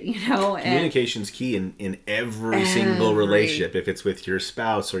ignored it, Communication's key in every single relationship. If it's with your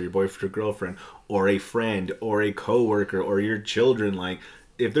spouse or your boyfriend or girlfriend or a friend or a coworker or your children, like,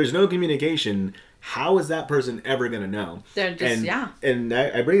 if there's no communication, how is that person ever going to know? They're just, And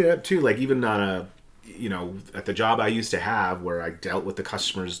I bring it up too, like, even on a, at the job I used to have, where I dealt with the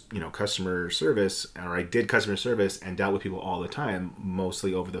customers, customer service, or I did customer service and dealt with people all the time,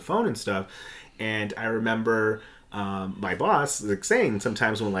 mostly over the phone and stuff. And I remember my boss like saying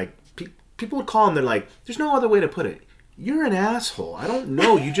sometimes when like people would call him, they're like, there's no other way to put it. You're an asshole. I don't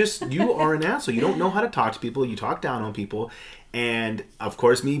know. You are an asshole. You don't know how to talk to people. You talk down on people. And of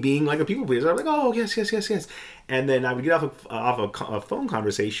course, me being like a people pleaser, I'm like, oh, yes. And then I would get off a phone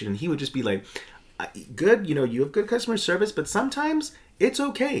conversation, and he would just be like, good, you have good customer service, but sometimes it's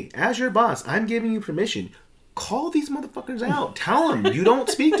okay. As your boss, I'm giving you permission. Call these motherfuckers out. Tell them you don't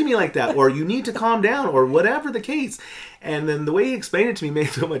speak to me like that, or you need to calm down, or whatever the case. And then the way he explained it to me made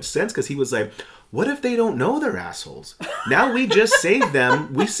so much sense, because he was like, what if they don't know they're assholes? Now we just saved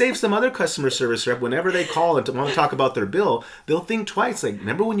them. We saved some other customer service rep. Whenever they call and want to talk about their bill, they'll think twice. Like,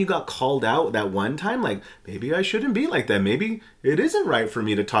 remember when you got called out that one time? Like, maybe I shouldn't be like that. Maybe it isn't right for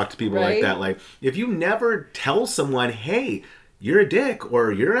me to talk to people like that. Like, if you never tell someone, hey, you're a dick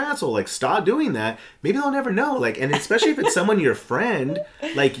or you're an asshole, like, stop doing that, maybe they'll never know. Like, and especially if it's someone, your friend,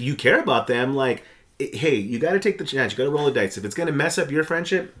 like, you care about them, like, hey, you got to take the chance. You got to roll the dice. If it's going to mess up your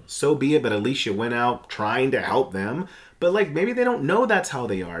friendship, so be it. But at least you went out trying to help them. But like maybe they don't know that's how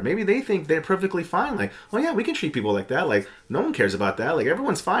they are. Maybe they think they're perfectly fine. Like, oh yeah, we can treat people like that. Like no one cares about that. Like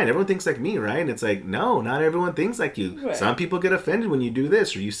everyone's fine. Everyone thinks like me, right? And it's like no, not everyone thinks like you. Right. Some people get offended when you do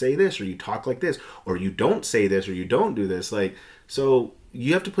this, or you say this, or you talk like this, or you don't say this, or you don't do this. Like so,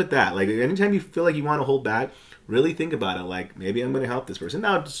 you have to put that. Like anytime you feel like you want to hold back, really think about it. Like maybe I'm going to help this person.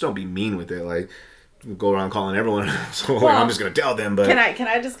 Now, just don't be mean with it. Like go around calling everyone. So well, I'm just going to tell them. But can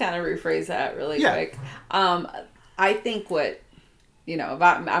I just kind of rephrase that really quick? I think what I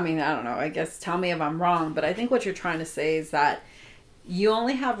mean, I don't know. I guess tell me if I'm wrong, but I think what you're trying to say is that you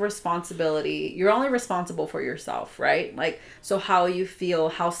only have responsibility. You're only responsible for yourself, right? Like, so how you feel,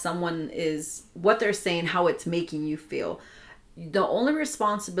 how someone is, what they're saying, how it's making you feel. The only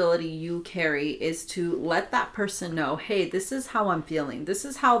responsibility you carry is to let that person know, hey, this is how I'm feeling. This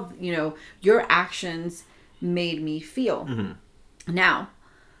is how, your actions made me feel. Mm-hmm. Now,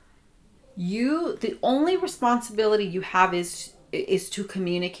 the only responsibility you have is to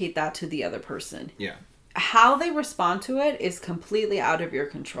communicate that to the other person. Yeah. How they respond to it is completely out of your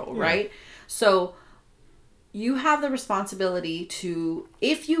control, right? So you have the responsibility to,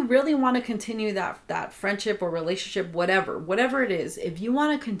 if you really want to continue that friendship or relationship, whatever it is, if you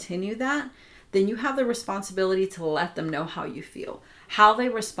want to continue that, then you have the responsibility to let them know how you feel. How they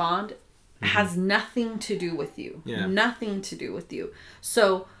respond has nothing to do with you. Yeah. Nothing to do with you.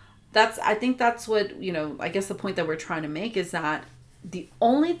 So I think that's what, I guess the point that we're trying to make is that the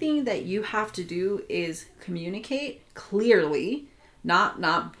only thing that you have to do is communicate clearly,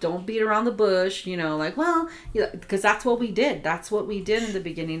 don't beat around the bush, because that's what we did. That's what we did in the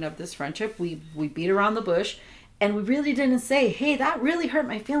beginning of this friendship. We beat around the bush and we really didn't say, hey, that really hurt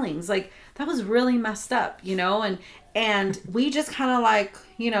my feelings. Like that was really messed up, and we just kind of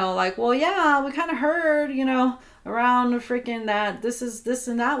well, yeah, we kind of heard, around freaking that this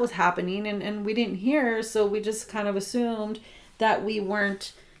and that was happening and we didn't hear. So we just kind of assumed that we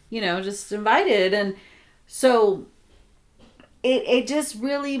weren't, just invited. And so it just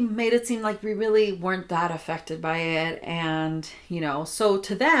really made it seem like we really weren't that affected by it. And, so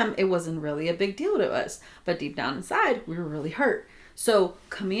to them, it wasn't really a big deal to us. But deep down inside, we were really hurt. So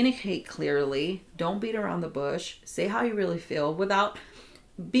communicate clearly. Don't beat around the bush. Say how you really feel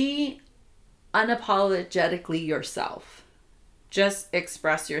be unapologetically yourself. Just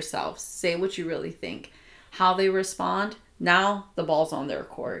express yourself. Say what you really think. How they respond, now the ball's on their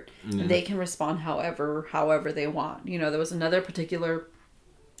court. Yeah. They can respond however they want. There was another particular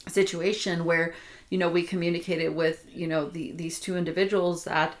situation where, we communicated with, these two individuals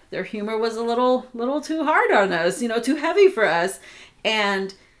that their humor was a little too hard on us, too heavy for us.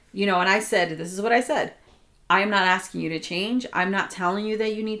 And, and I said, this is what I said. I'm not asking you to change. I'm not telling you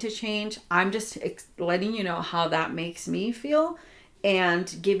that you need to change. I'm just letting you know how that makes me feel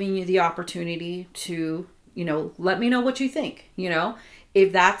and giving you the opportunity to, let me know what you think.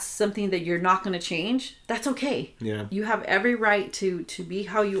 If that's something that you're not going to change, that's okay. Yeah. You have every right to be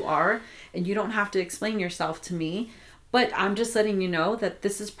how you are, and you don't have to explain yourself to me. But I'm just letting you know that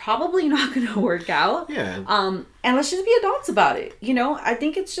this is probably not going to work out. Yeah. And let's just be adults about it. I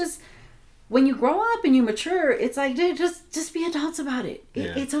think it's just, when you grow up and you mature, it's like, dude, just be adults about it.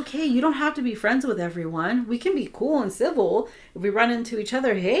 It's okay. You don't have to be friends with everyone. We can be cool and civil. If we run into each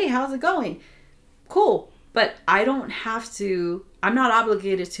other, hey, how's it going? Cool. But I'm not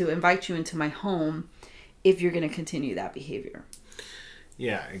obligated to invite you into my home if you're going to continue that behavior.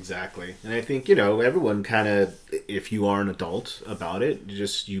 Yeah, exactly. And I think, everyone kind of, if you are an adult about it,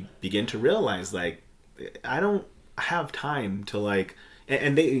 you begin to realize, like, I don't have time to, like,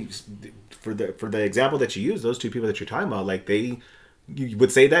 and they, for the example that you use, those two people that you're talking about, like you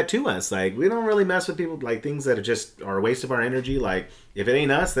would say that to us. Like, we don't really mess with people, like things that are a waste of our energy. Like, if it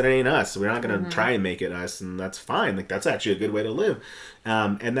ain't us, then it ain't us. We're not going to try and make it us, and that's fine. Like, that's actually a good way to live.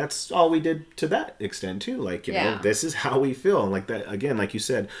 And that's all we did to that extent too. Like, this is how we feel. And like that, again, like you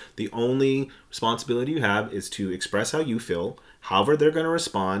said, the only responsibility you have is to express how you feel. However they're going to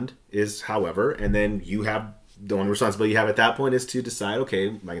respond is however, and then the only responsibility you have at that point is to decide, okay,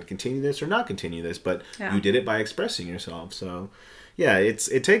 am I going to continue this or not continue this? But you did it by expressing yourself. So, yeah,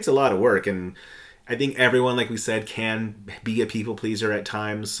 it takes a lot of work. And I think everyone, like we said, can be a people pleaser at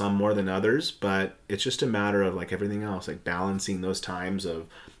times, some more than others. But it's just a matter of, like everything else, like balancing those times of,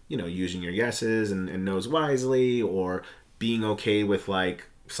 using your yeses and no's wisely, or being okay with, like,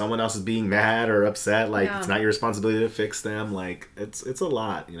 someone else is being mad or upset, like it's not your responsibility to fix them. Like it's a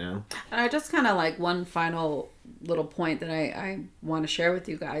lot, And I just kind of like one final little point that I want to share with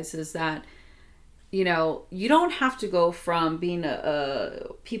you guys is that you know, you don't have to go from being a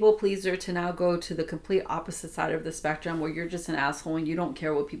people pleaser to now go to the complete opposite side of the spectrum where you're just an asshole and you don't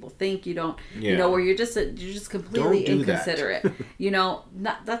care what people think. You don't, you know, where you're just completely inconsiderate. You know,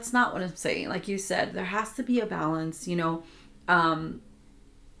 that's not what I'm saying. Like you said, there has to be a balance. You know,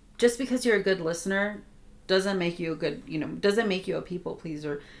 just because you're a good listener doesn't make you a good, you know, doesn't make you a people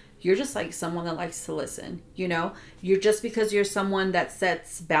pleaser. You're just like someone that likes to listen, you know? You're just because you're someone that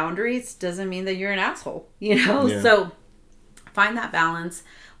sets boundaries doesn't mean that you're an asshole, you know? Yeah. So find that balance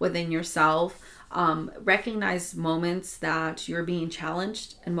within yourself. Recognize moments that you're being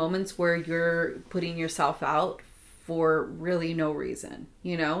challenged and moments where you're putting yourself out for really no reason,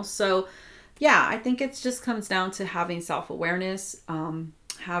 you know? So yeah, I think it just comes down to having self-awareness,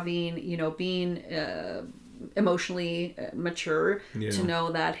 having, you know, being emotionally mature to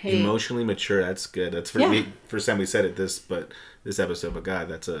know that, hey, emotionally mature, that's good. That's for me, first time we said it this episode, but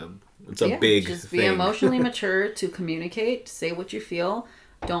God, it's a big just thing. Be emotionally mature to communicate, to say what you feel.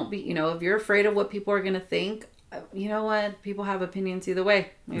 Don't be, you know, if you're afraid of what people are going to think, you know what, people have opinions either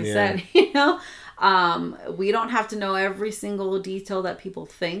way. Like I said, you know, we don't have to know every single detail that people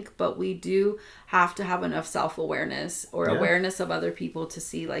think, but we do have to have enough self-awareness or awareness of other people to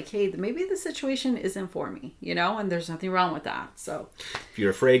see like, hey, maybe the situation isn't for me, you know, and there's nothing wrong with that. So if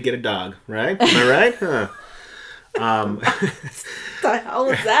you're afraid, get a dog, right? Am I right? Huh. What the hell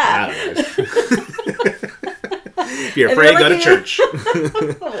was that? If you're afraid, go to church.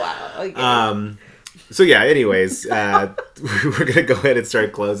 Wow. Okay. So yeah, anyways, we're going to go ahead and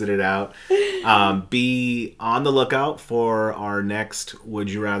start closing it out. Be on the lookout for our next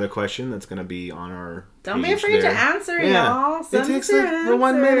Would You Rather question that's going to be on our Don't be afraid to answer, y'all. It takes like for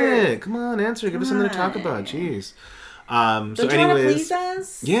 1 minute. Come on, answer. Give us something to talk about. Jeez. So anyways, please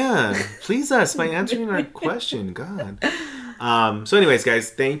us? Yeah, please us by answering our question. God. So anyways,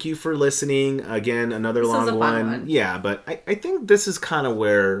 guys, thank you for listening. Again, another long one. Yeah, but I think this is kind of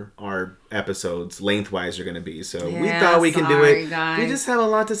where our episodes lengthwise are going to be. So we thought we can do it. Guys. We just have a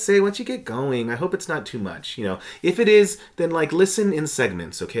lot to say once you get going. I hope it's not too much. You know, if it is, then like listen in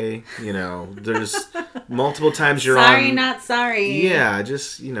segments, okay? You know, there's multiple times you're sorry, not sorry. Yeah,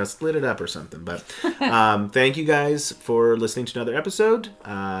 just, you know, split it up or something. But thank you guys for listening to another episode.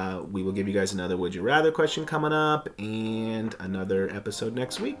 We will give you guys another Would You Rather question coming up and another episode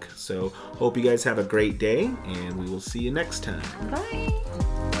next week. So hope you guys have a great day and we will see you next time. Bye.